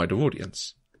to a wider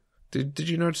audience. Did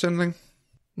you notice anything?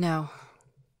 No.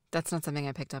 That's not something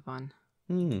I picked up on.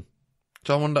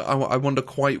 So I wonder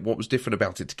quite what was different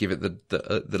about it to give it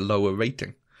the lower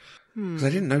rating. Because I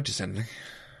didn't notice anything.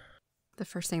 The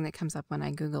first thing that comes up when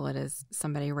I Google it is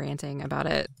somebody ranting about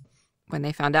it when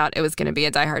they found out it was going to be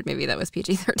a Die Hard movie that was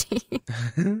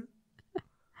PG-13.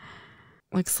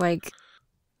 Looks like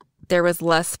there was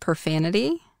less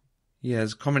profanity. Yeah,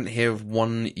 there's a comment here of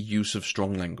one use of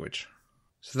strong language.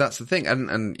 So that's the thing.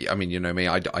 And I mean, you know me,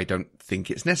 I don't think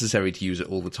it's necessary to use it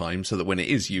all the time so that when it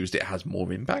is used, it has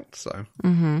more impact. So.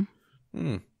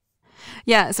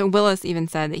 Yeah, so Willis even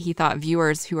said that he thought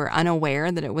viewers who are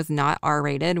unaware that it was not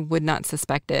R-rated would not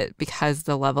suspect it because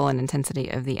the level and intensity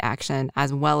of the action,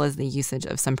 as well as the usage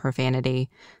of some profanity,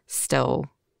 still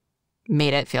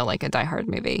made it feel like a Die Hard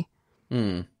movie.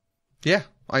 Yeah.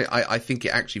 I think it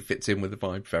actually fits in with the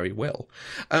vibe very well.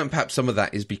 Perhaps some of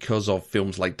that is because of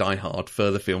films like Die Hard.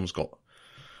 Further films got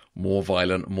more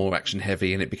violent, more action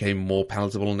heavy, and it became more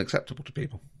palatable and acceptable to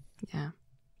people. Yeah.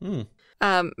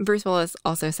 Bruce Willis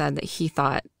also said that he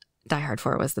thought Die Hard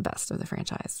 4 was the best of the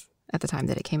franchise at the time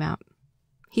that it came out.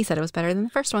 He said it was better than the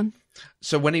first one.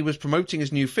 So when he was promoting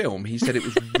his new film, he said it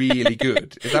was really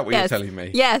good. Is that what you're telling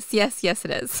me? Yes,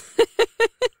 it is.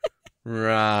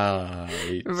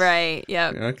 Right.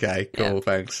 Yep. Okay, cool. Yep.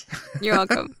 Thanks. You're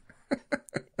welcome.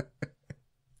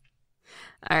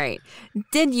 All right.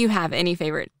 Did you have any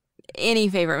favorite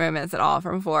moments at all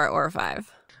from 4 or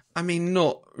 5? I mean,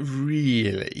 not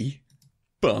really,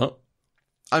 but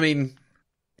I mean,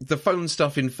 the phone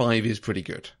stuff in 5 is pretty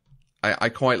good. I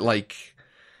quite like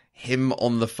him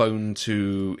on the phone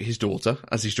to his daughter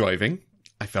as he's driving.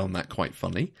 I found that quite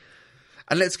funny.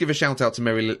 And let's give a shout out to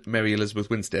Mary Elizabeth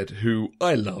Winstead, who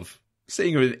I love.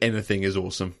 Seeing her in anything is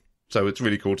awesome. So it's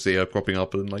really cool to see her cropping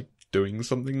up and like doing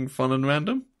something fun and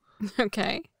random.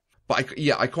 Okay. But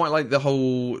I quite like the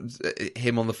whole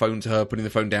him on the phone to her, putting the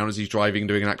phone down as he's driving,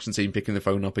 doing an action scene, picking the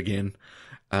phone up again.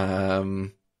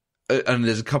 And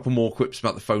there's a couple more quips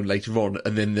about the phone later on,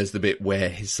 and then there's the bit where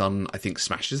his son, I think,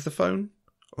 smashes the phone.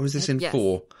 Or is this in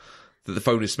 4? That the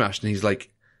phone is smashed, and he's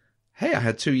like, "Hey, I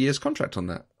had 2 years contract on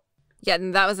that." Yeah,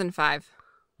 that was in 5.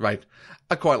 Right.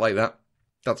 I quite like that.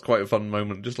 That's quite a fun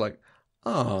moment. Just like,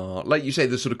 like you say,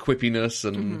 the sort of quippiness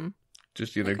and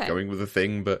just, going with the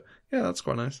thing. But yeah, that's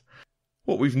quite nice.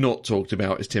 What we've not talked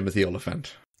about is Timothy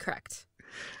Olyphant. Correct.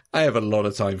 I have a lot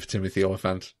of time for Timothy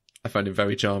Olyphant. I find him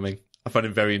very charming. I find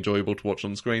him very enjoyable to watch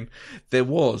on screen. There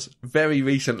was, very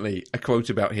recently, a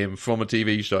quote about him from a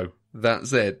TV show that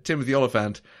said, Timothy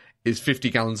Olyphant is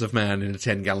 50 gallons of man in a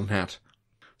 10-gallon hat.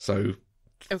 So,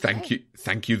 thank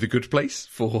you, The Good Place,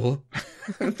 for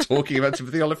talking about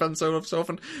Timothy Olyphant so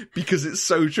often, because it's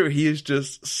so true. He is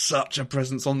just such a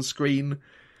presence on screen,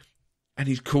 and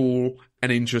he's cool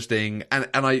and interesting, and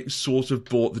I sort of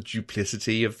bought the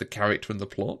duplicity of the character and the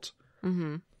plot.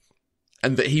 Mm-hmm.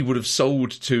 And that he would have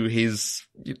sold to his,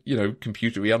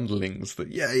 computery underlings that,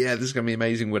 yeah, this is going to be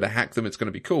amazing. We're going to hack them. It's going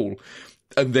to be cool.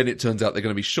 And then it turns out they're going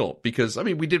to be shot. Because,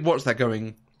 we did watch that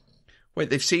going,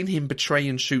 wait, they've seen him betray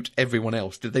and shoot everyone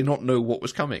else. Did they not know what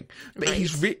was coming? But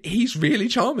right. He's really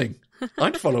charming.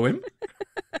 I'd follow him.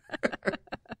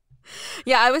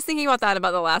 Yeah, I was thinking about that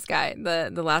about the last guy,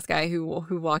 the last guy who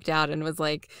walked out and was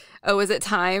like, "Oh, is it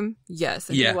time?" Yes,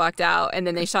 and he walked out, and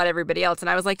then they shot everybody else, and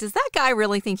I was like, "Does that guy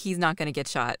really think he's not going to get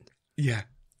shot?" Yeah,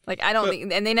 like I don't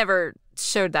think, and they never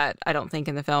showed that. I don't think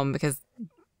in the film because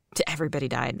everybody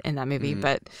died in that movie,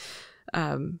 but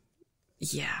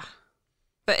yeah,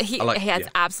 but he's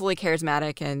absolutely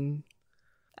charismatic, and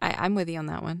I'm with you on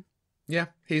that one. Yeah,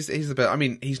 he's the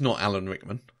best. He's not Alan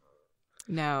Rickman.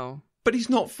 No. But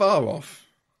he's not far off.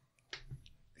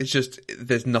 It's just,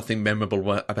 there's nothing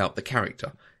memorable about the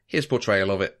character. His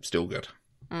portrayal of it, still good.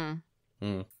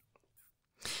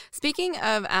 Speaking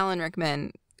of Alan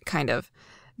Rickman,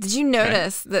 did you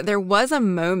notice that there was a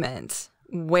moment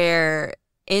where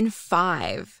in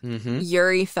 5,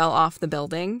 Yuri fell off the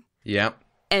building? Yeah.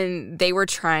 And they were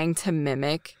trying to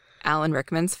mimic Alan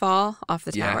Rickman's fall off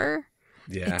the tower?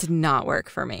 Yeah. It did not work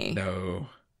for me. No.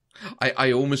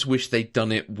 I almost wish they'd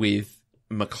done it with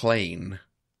McClane,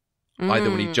 either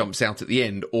when he jumps out at the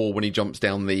end or when he jumps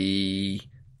down the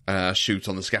chute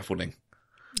on the scaffolding.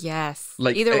 Yes,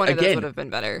 either one of those would have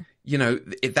been better.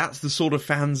 If that's the sort of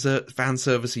fan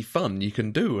servicey fun you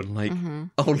can do, and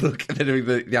oh look, they're doing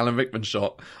the Alan Rickman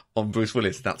shot on Bruce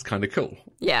Willis. That's kind of cool.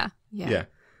 Yeah.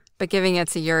 But giving it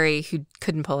to Yuri, who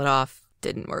couldn't pull it off,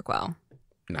 didn't work well.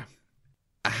 No.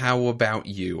 How about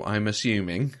you? I'm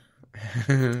assuming.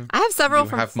 I have several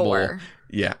from 4. More.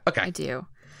 Yeah, okay. I do.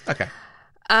 Okay.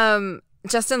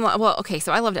 Justin Long, well, okay,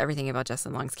 so I loved everything about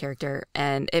Justin Long's character,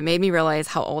 and it made me realize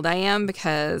how old I am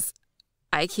because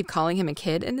I keep calling him a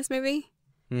kid in this movie.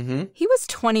 Mm-hmm. He was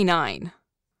 29.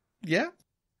 Yeah.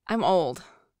 I'm old.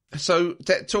 So,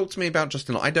 talk to me about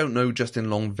Justin Long. I don't know Justin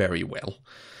Long very well.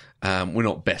 We're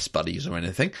not best buddies or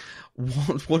anything.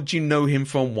 What do you know him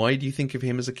from? Why do you think of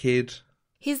him as a kid?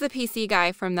 He's the PC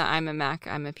guy from the I'm a Mac,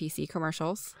 I'm a PC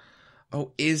commercials.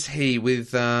 Oh, is he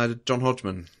with John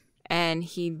Hodgman? And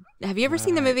have you ever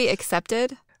seen the movie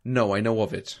Accepted? No, I know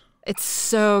of it. It's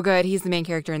so good. He's the main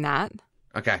character in that.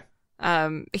 Okay.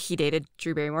 He dated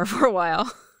Drew Barrymore for a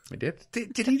while. He did?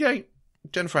 Did he date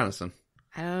Jennifer Aniston?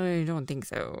 I don't think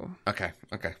so. Okay.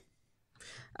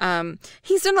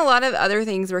 He's done a lot of other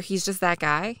things where he's just that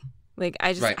guy. Like,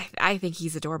 I think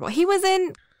he's adorable. He was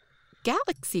in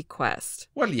Galaxy Quest.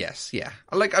 Well, yes, yeah.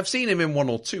 I've seen him in 1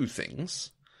 or 2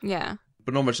 things. Yeah.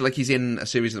 But not much. He's in a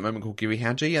series at the moment called Giri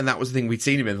Haji, and that was the thing we'd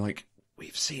seen him in.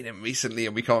 We've seen him recently,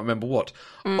 and we can't remember what.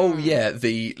 Oh, yeah,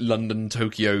 the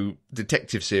London-Tokyo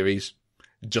detective series.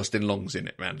 Justin Long's in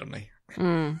it randomly.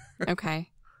 Okay.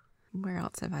 Where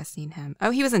else have I seen him?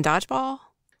 Oh, he was in Dodgeball?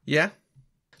 Yeah.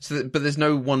 So, but there's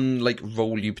no one,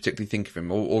 role you particularly think of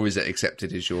him, or is it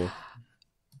Accepted as your...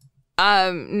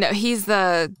 No, he's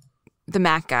the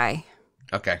Mac guy.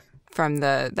 Okay. From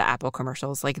the Apple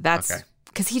commercials. That's... Okay.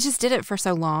 Because he just did it for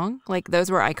so long.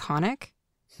 Those were iconic.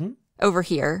 Over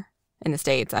here in the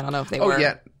States. I don't know if they were. Oh,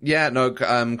 yeah. Yeah, no,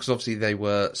 because obviously they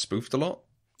were spoofed a lot.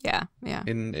 Yeah.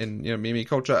 In meme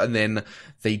culture. And then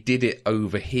they did it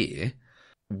over here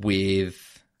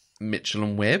with Mitchell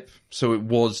and Webb. So it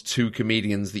was 2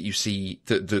 comedians that you see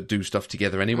that do stuff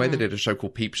together anyway. They did a show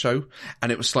called Peep Show.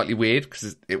 And it was slightly weird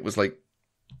because it was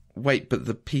wait, but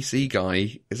the PC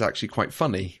guy is actually quite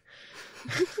funny.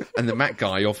 And the Mac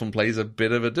guy often plays a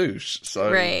bit of a douche.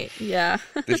 So Right, yeah.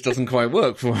 this doesn't quite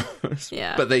work for us.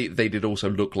 Yeah. But they did also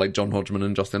look like John Hodgman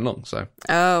and Justin Long. So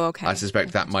Oh, okay. I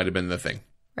suspect that might have been the thing.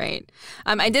 Right.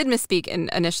 I did misspeak, and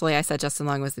initially I said Justin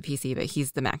Long was the PC, but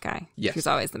he's the Mac guy. Yes. He's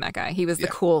always the Mac guy. He was the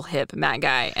cool, hip Mac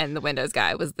guy, and the Windows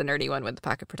guy was the nerdy one with the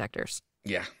pocket protectors.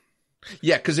 Yeah.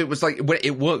 Yeah, because it was like,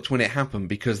 it worked when it happened,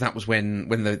 because that was when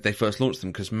they first launched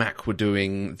them, because Mac were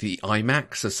doing the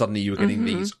iMac, so suddenly you were getting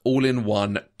these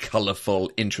all-in-one,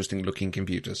 colourful, interesting-looking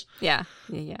computers. Yeah.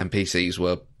 Yeah. And PCs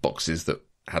were boxes that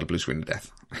had a blue screen of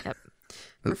death. Yep.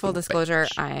 For full disclosure,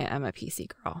 I am a PC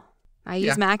girl. I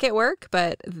use Mac at work,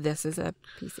 but this is a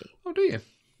PC. Oh, do you?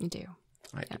 I do.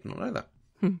 I did not know that.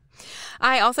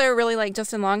 I also really like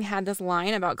Justin Long had this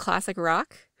line about classic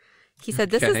rock. He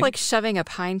said, "This is like shoving a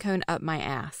pine cone up my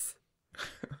ass."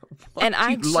 And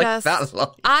I like that line?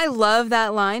 I love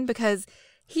that line because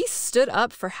he stood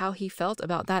up for how he felt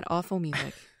about that awful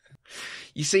music.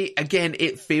 You see, again,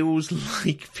 it feels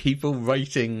like people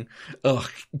writing,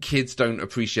 kids don't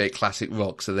appreciate classic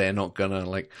rock, so they're not gonna,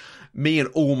 like, me and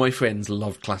all my friends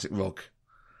love classic rock.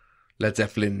 Led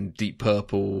Zeppelin, Deep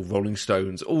Purple, Rolling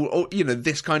Stones, all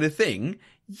this kind of thing.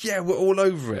 Yeah, we're all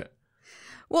over it.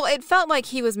 Well, it felt like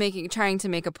he was trying to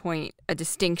make a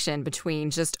distinction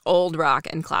between just old rock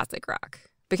and classic rock.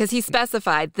 Because he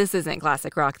specified, this isn't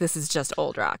classic rock, this is just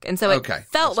old rock. And so it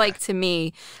felt like, to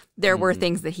me, there were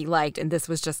things that he liked, and this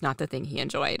was just not the thing he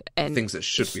enjoyed. And things that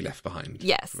should be left behind.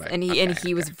 Yes, right. and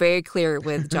he was very clear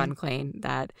with John McClane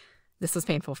that this was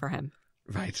painful for him.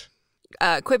 Right.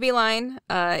 Quippy line,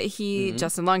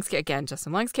 Justin Long's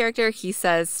character, he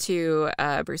says to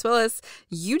Bruce Willis,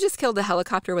 "You just killed a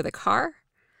helicopter with a car?"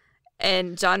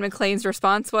 And John McClane's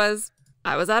response was,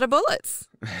 "I was out of bullets."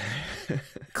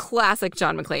 Classic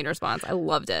John McClane response. I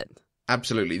loved it.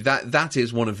 Absolutely. That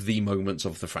is one of the moments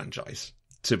of the franchise.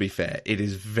 To be fair, it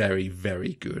is very,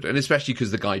 very good. And especially because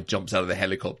the guy jumps out of the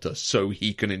helicopter so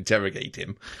he can interrogate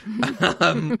him.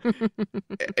 I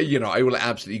will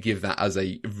absolutely give that as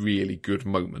a really good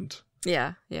moment.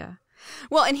 Yeah, yeah.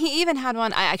 Well, and he even had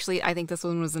one, I think this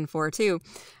one was in 4 too.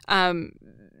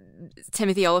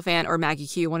 Timothy Oliphant or Maggie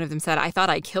Q, one of them said, "I thought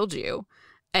I killed you."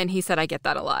 And he said, "I get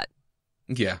that a lot."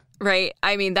 Yeah. Right?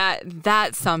 I mean,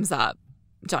 that sums up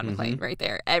John McClane right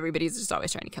there. Everybody's just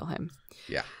always trying to kill him.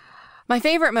 Yeah. My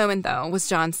favorite moment, though, was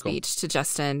John's speech to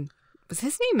Justin. Was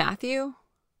his name Matthew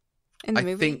in the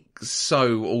movie? I think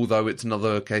so, although it's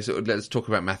another case. Let's talk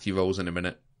about Matthew roles in a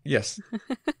minute. Yes.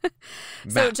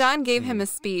 So John gave him a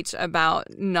speech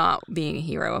about not being a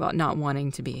hero, about not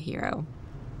wanting to be a hero.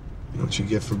 You know what you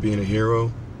get for being a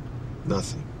hero?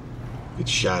 Nothing. Get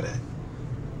shot at.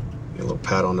 Get a little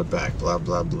pat on the back, blah,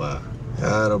 blah, blah.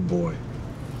 Attaboy.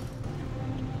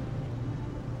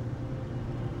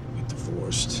 Get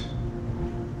divorced.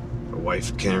 A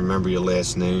wife can't remember your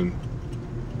last name.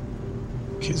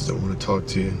 Kids don't want to talk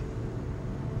to you.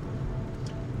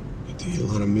 Get to eat a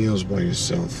lot of meals by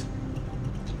yourself.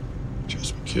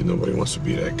 Trust me, kid, nobody wants to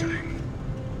be that guy.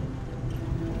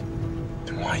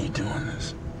 Then why are you doing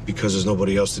this? Because there's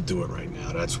nobody else to do it right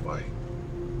now, that's why.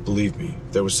 Believe me,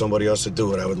 if there was somebody else to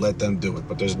do it, I would let them do it,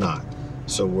 but there's not.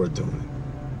 So we're doing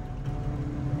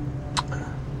it.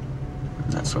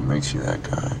 That's what makes you that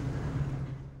guy.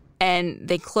 And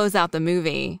they close out the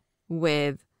movie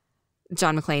with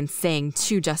John McClane saying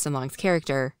to Justin Long's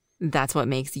character, "That's what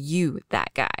makes you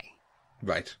that guy."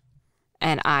 Right.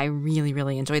 And I really,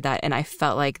 really enjoyed that. And I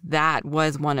felt like that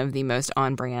was one of the most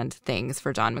on-brand things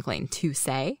for John McClane to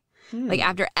say. Like,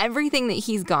 after everything that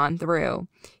he's gone through,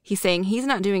 he's saying he's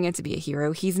not doing it to be a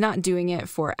hero. He's not doing it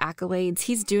for accolades.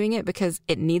 He's doing it because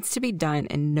it needs to be done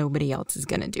and nobody else is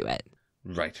going to do it.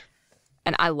 Right.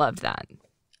 And I loved that.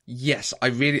 Yes, I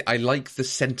like the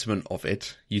sentiment of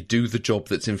it. You do the job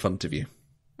that's in front of you.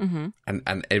 Mm-hmm.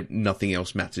 And nothing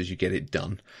else matters. You get it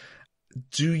done.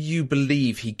 Do you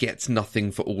believe he gets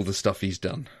nothing for all the stuff he's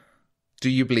done? Do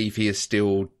you believe he is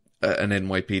still an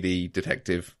NYPD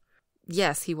detective?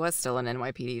 Yes, he was still an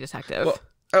NYPD detective. Well,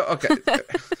 okay.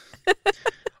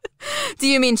 Do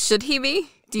you mean should he be?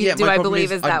 Do I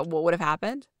believe is that what would have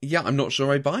happened? Yeah, I'm not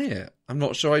sure I buy it. I'm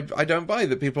not sure I don't buy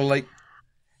that people are like,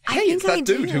 hey, it's that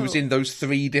dude who was in those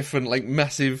 3 different, like,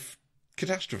 massive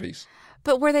catastrophes.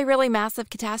 But were they really massive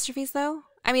catastrophes, though?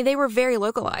 I mean, they were very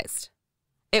localized.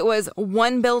 It was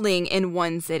one building in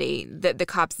one city that the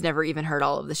cops never even heard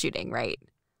all of the shooting, right?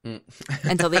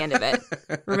 Until the end of it.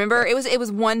 Remember? It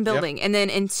was one building. Yep. And then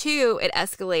in 2, it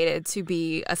escalated to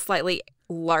be a slightly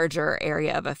larger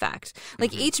area of effect.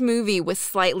 Like, each movie was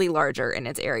slightly larger in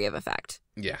its area of effect.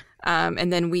 Yeah.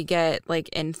 And then we get, like,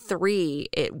 in 3,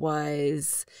 it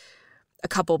was a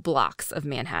couple blocks of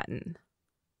Manhattan.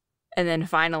 And then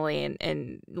finally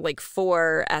in like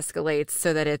 4 escalates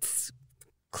so that it's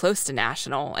close to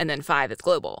national, and then 5 it's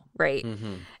global, right?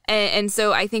 Mm-hmm. And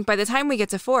so I think by the time we get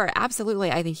to 4,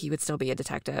 absolutely, I think he would still be a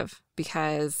detective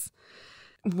because,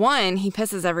 1, he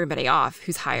pisses everybody off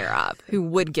who's higher up, who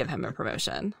would give him a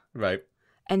promotion. Right.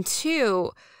 And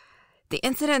 2, the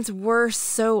incidents were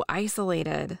so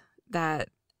isolated that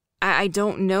I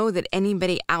don't know that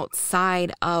anybody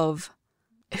outside of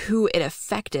who it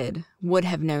affected would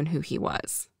have known who he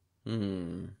was.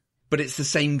 But it's the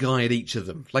same guy at each of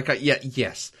them. Like,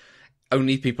 yes,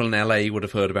 only people in LA would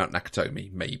have heard about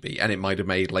Nakatomi, maybe, and it might have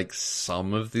made like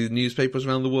some of the newspapers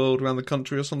around the world, around the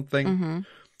country or something. Mm-hmm.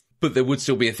 But there would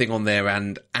still be a thing on there,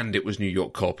 and it was New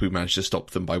York cop who managed to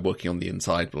stop them by working on the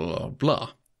inside, blah, blah, blah.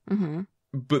 Mm-hmm.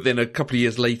 But then a couple of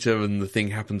years later, and the thing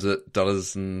happens at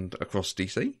Dulles and across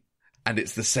DC, and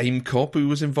it's the same cop who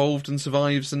was involved and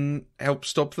survives and helps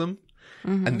stop them.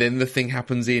 Mm-hmm. And then the thing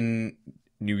happens in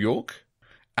New York,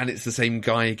 and it's the same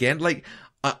guy again. Like,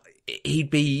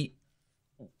 he'd be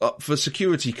up for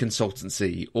security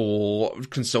consultancy or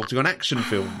consulting on action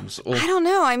films. Or I don't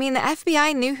know. I mean, the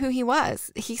FBI knew who he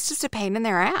was. He's just a pain in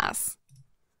their ass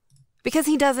because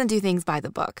he doesn't do things by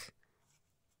the book.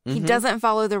 He doesn't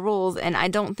follow the rules, and I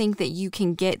don't think that you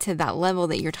can get to that level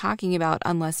that you're talking about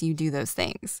unless you do those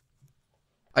things.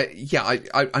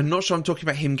 I'm not sure I'm talking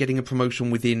about him getting a promotion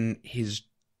within his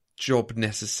job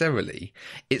necessarily.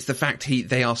 It's the fact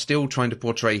they are still trying to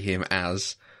portray him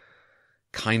as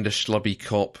kind of schlubby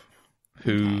cop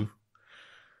who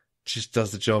just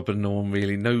does the job and no one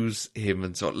really knows him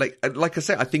and so on. Like I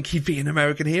said, I think he'd be an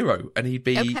American hero and he'd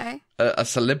be a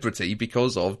celebrity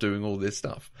because of doing all this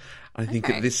stuff. I think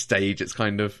at this stage it's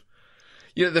kind of,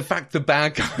 the fact the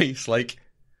bad guy's like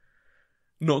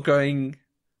not going,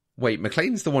 wait,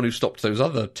 McClane's the one who stopped those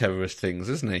other terrorist things,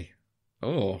 isn't he?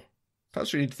 Oh,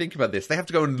 perhaps we need to think about this. They have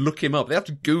to go and look him up. They have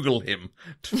to Google him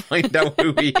to find out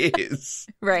who he is.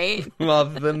 Right.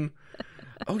 Rather than,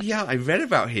 oh yeah, I read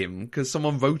about him because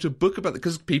someone wrote a book about it,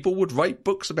 because people would write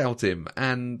books about him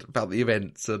and about the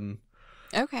events and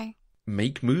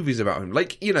make movies about him.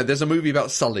 Like, there's a movie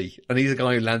about Sully and he's a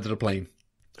guy who landed a plane.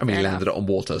 I mean, he landed it on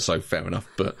water, so fair enough,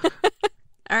 but...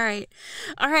 All right,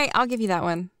 I'll give you that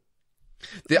one.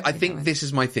 I think this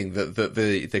is my thing, that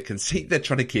the conceit they're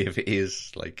trying to give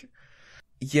is like,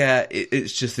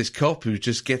 it's just this cop who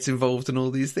just gets involved in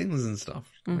all these things and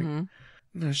stuff. Like,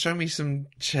 no, show me some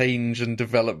change and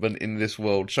development in this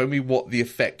world. Show me what the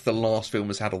effect the last film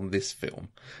has had on this film.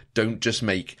 Don't just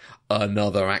make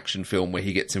another action film where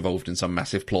he gets involved in some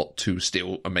massive plot to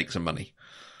steal and make some money.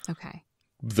 Okay.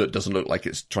 That doesn't look like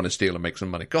it's trying to steal and make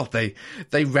some money. God,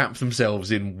 they wrap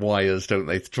themselves in wires, don't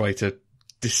they, to try to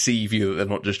deceive you that they're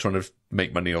not just trying to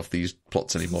make money off these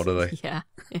plots anymore, do they? Yeah.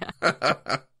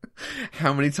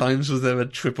 How many times was there a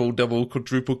triple, double,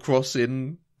 quadruple cross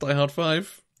in Die Hard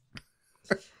 5?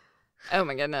 Oh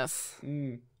my goodness.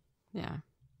 Yeah.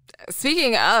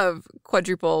 Speaking of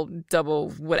quadruple, double,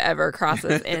 whatever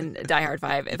crosses in Die Hard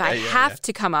 5, if I have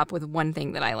to come up with one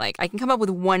thing that I like, I can come up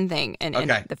with one thing in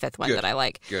the fifth one that I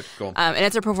like. Good, go on. And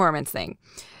it's a performance thing.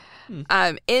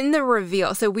 In the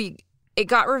reveal, it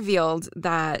got revealed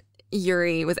that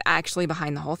Yuri was actually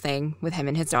behind the whole thing with him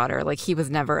and his daughter. Like, he was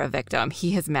never a victim.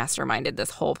 He has masterminded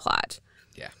this whole plot.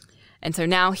 Yeah. And so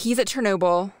now he's at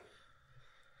Chernobyl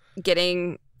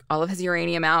getting all of his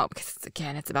uranium out because,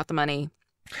 again, it's about the money.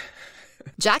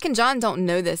 Jack and John don't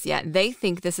know this yet. They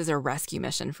think this is a rescue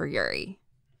mission for Yuri.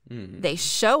 They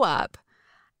show up,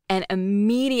 and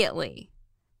immediately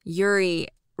Yuri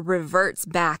reverts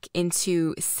back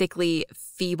into sickly,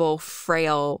 feeble,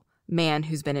 frail man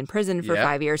who's been in prison for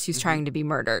 5 years, who's trying to be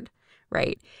murdered,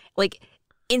 right? Like,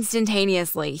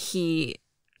 instantaneously,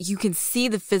 you can see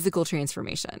the physical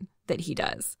transformation that he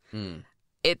does.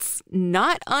 It's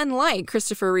not unlike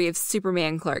Christopher Reeve's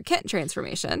Superman Clark Kent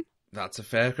transformation. That's a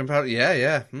fair comparison.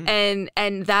 Yeah.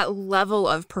 And that level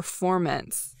of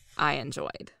performance I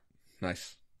enjoyed.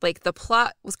 Nice. Like, the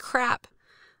plot was crap.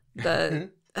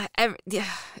 It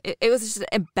was just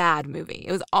a bad movie.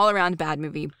 It was all around bad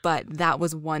movie, but that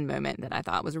was one moment that I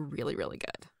thought was really, really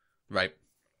good. Right.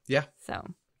 Yeah. So.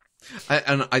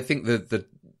 And I think it's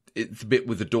the bit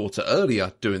with the daughter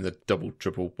earlier doing the double,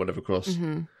 triple, whatever cross.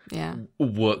 Yeah.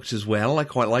 Worked as well. I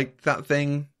quite liked that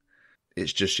thing.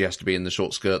 It's just she has to be in the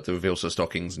short skirt that reveals her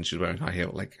stockings and she's wearing high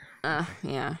heel.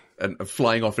 Yeah. And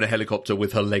flying off in a helicopter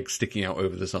with her legs sticking out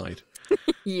over the side.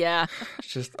 Yeah.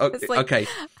 It's just, It's like, okay.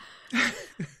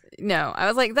 No, I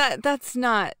was like, that's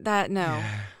not, that, no.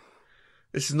 Yeah.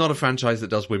 This is not a franchise that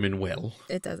does women well.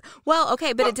 It does. Well,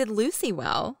 okay, but it did Lucy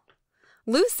well.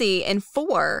 Lucy in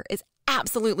 4 is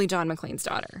absolutely John McClane's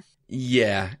daughter.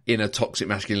 Yeah, in a toxic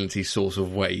masculinity sort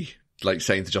of way. Like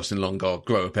saying to Justin Long, "Oh,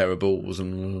 grow a pair of balls,"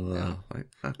 and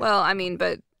Well, I mean,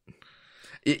 but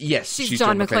yes, she's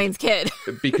John McClane's kid.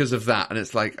 Because of that, and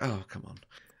it's like, oh, come on.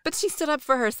 But she stood up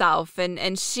for herself,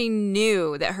 and she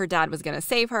knew that her dad was going to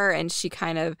save her, and she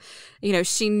kind of,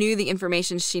 she knew the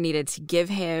information she needed to give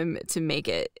him to make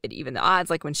it even the odds.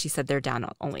 Like when she said they're down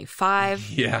only 5.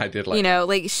 Yeah, I did like that.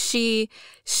 Like she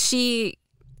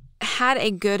had a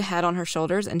good head on her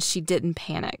shoulders, and she didn't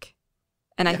panic.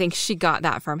 And I think she got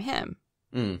that from him.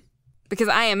 Mm. Because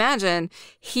I imagine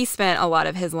he spent a lot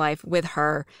of his life with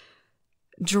her,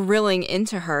 drilling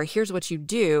into her, here's what you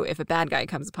do if a bad guy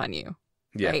comes upon you.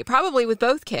 Yeah. Right? Probably with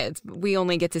both kids. We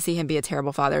only get to see him be a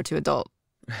terrible father to adult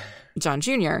John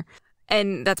Jr.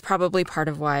 And that's probably part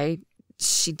of why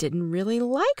she didn't really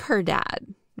like her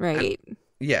dad, right?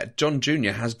 John Jr.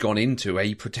 has gone into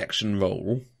a protection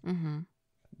role,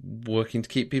 working to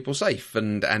keep people safe,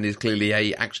 and is clearly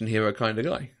a action hero kind of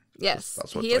guy. Yes.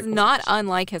 That's what he is not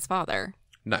unlike his father.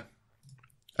 No.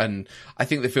 And I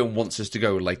think the film wants us to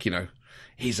go like,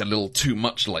 he's a little too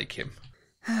much like him.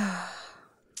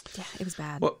 Yeah, it was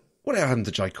bad. What happened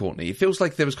to Jai Courtney? It feels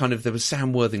like there was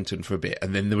Sam Worthington for a bit,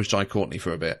 and then there was Jai Courtney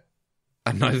for a bit.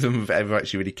 And neither of them have ever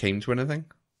actually really came to anything.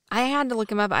 I had to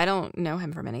look him up. I don't know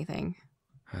him from anything.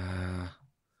 I'm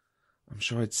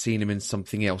sure I'd seen him in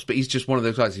something else, but he's just one of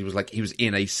those guys. He was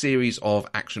in a series of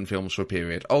action films for a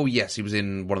period. Oh yes, he was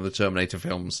in one of the Terminator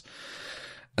films,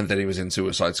 and then he was in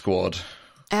Suicide Squad.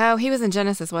 Oh, he was in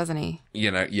Genesis, wasn't he? Yeah,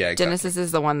 exactly. Genesis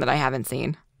is the one that I haven't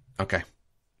seen. Okay.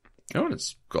 Oh, and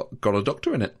it's got a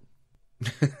doctor in it.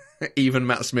 Even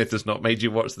Matt Smith has not made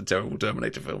you watch the terrible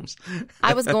Terminator films.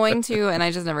 I was going to, and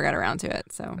I just never got around to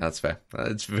it. So that's fair.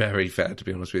 It's very fair, to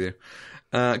be honest with you.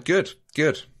 Good.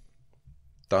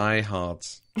 Die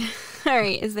Hards. All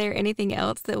right. Is there anything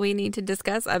else that we need to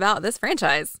discuss about this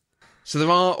franchise? So there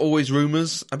are always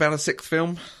rumours about a 6th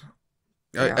film.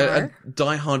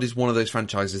 Die Hard is one of those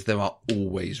franchises. There are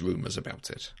always rumours about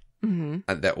it. Mm-hmm.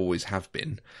 And there always have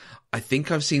been. I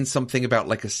think I've seen something about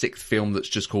like a 6th film that's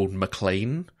just called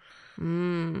McClane.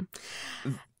 That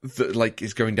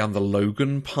is going down the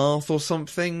Logan path or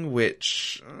something,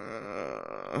 which...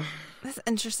 That's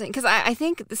interesting, because I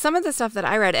think some of the stuff that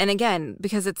I read, and again,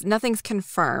 because nothing's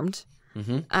confirmed,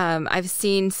 I've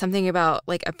seen something about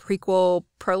like a prequel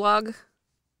prologue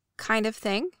kind of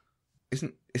thing.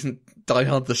 Isn't Die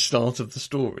Hard the start of the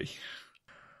story?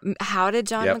 How did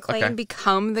John McClane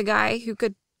become the guy who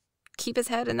could keep his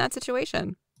head in that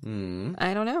situation?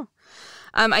 I don't know.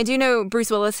 I do know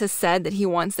Bruce Willis has said that he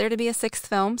wants there to be a 6th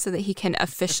film so that he can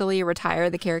officially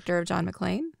retire the character of John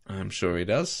McClane. I'm sure he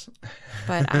does.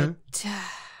 But I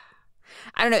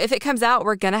don't know. If it comes out,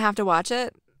 we're going to have to watch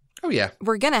it. Oh, yeah.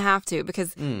 We're going to have to,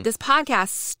 because this podcast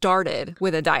started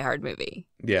with a Die Hard movie.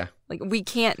 Yeah. Like, we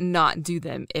can't not do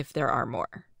them if there are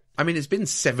more. I mean, it's been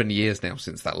 7 years now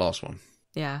since that last one.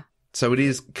 Yeah. So it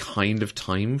is kind of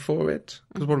time for it.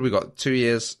 Because what have we got? 2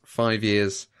 years, 5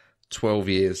 years, 12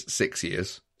 years, 6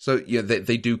 years. So, yeah,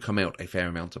 they do come out a fair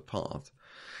amount apart.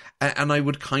 And I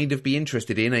would kind of be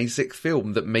interested in a 6th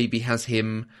film that maybe has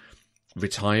him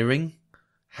retiring,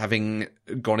 having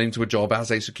gone into a job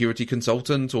as a security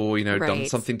consultant, or, done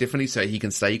something differently so he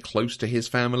can stay close to his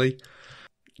family,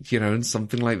 and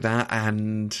something like that.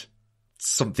 And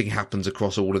something happens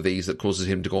across all of these that causes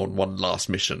him to go on one last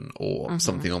mission or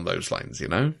something on those lines,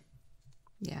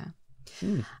 Yeah.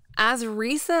 As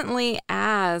recently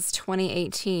as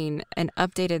 2018, an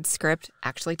updated script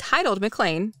actually titled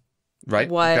McClane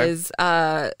was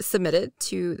submitted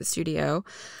to the studio.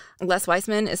 Les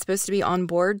Weissman is supposed to be on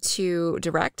board to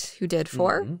direct, who did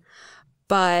 4,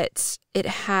 but it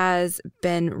has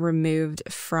been removed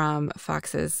from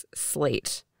Fox's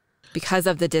slate because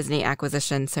of the Disney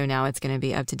acquisition. So now it's going to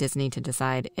be up to Disney to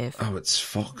decide if... Oh, it's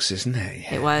Fox, isn't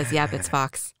it? It was. Yep, it's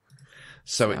Fox.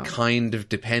 So it kind of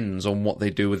depends on what they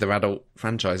do with their adult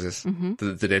franchises,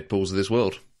 the Deadpools of this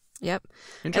world. Yep.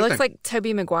 It looks like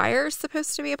Tobey Maguire is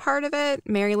supposed to be a part of it.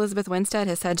 Mary Elizabeth Winstead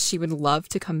has said she would love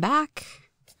to come back.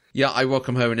 Yeah, I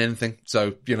welcome her in anything.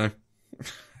 So, Yep.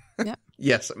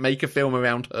 Yes, make a film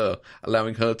around her,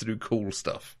 allowing her to do cool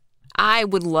stuff. I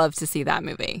would love to see that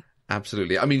movie.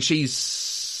 Absolutely. I mean,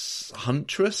 she's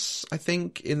Huntress, I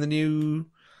think, in the new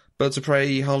Birds of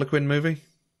Prey Harlequin movie.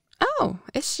 Oh,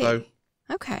 is she? So,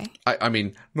 okay. I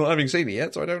mean, not having seen it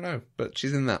yet, so I don't know, but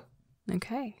she's in that.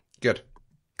 Okay. Good.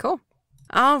 Cool.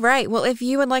 All right. Well, if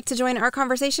you would like to join our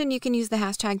conversation, you can use the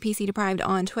hashtag PCDeprived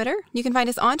on Twitter. You can find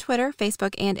us on Twitter,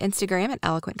 Facebook, and Instagram at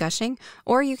Eloquent Gushing,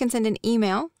 or you can send an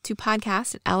email to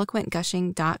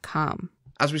podcast@eloquentgushing.com.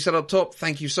 As we said up top,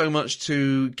 thank you so much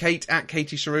to Kate at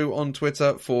Katie Sharu on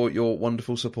Twitter for your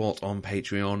wonderful support on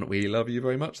Patreon. We love you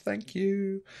very much. Thank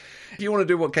you. If you want to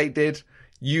do what Kate did,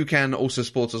 you can also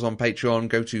support us on Patreon.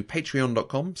 Go to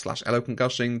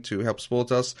patreon.com/eloquentgushing to help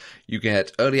support us. You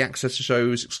get early access to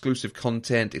shows, exclusive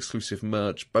content, exclusive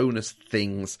merch, bonus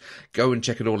things. Go and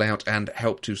check it all out and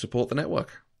help to support the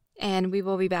network. And we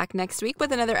will be back next week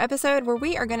with another episode where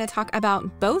we are going to talk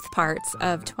about both parts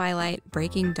of Twilight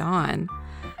Breaking Dawn.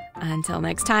 Until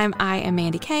next time, I am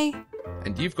Mandy Kay.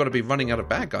 And you've got to be running out of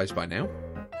bad guys by now.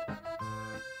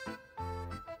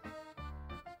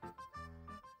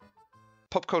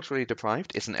 Pop Culturally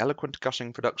Deprived is an Eloquent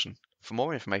Gushing production. For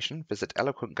more information, visit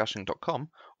eloquentgushing.com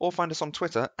or find us on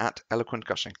Twitter at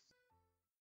eloquentgushing.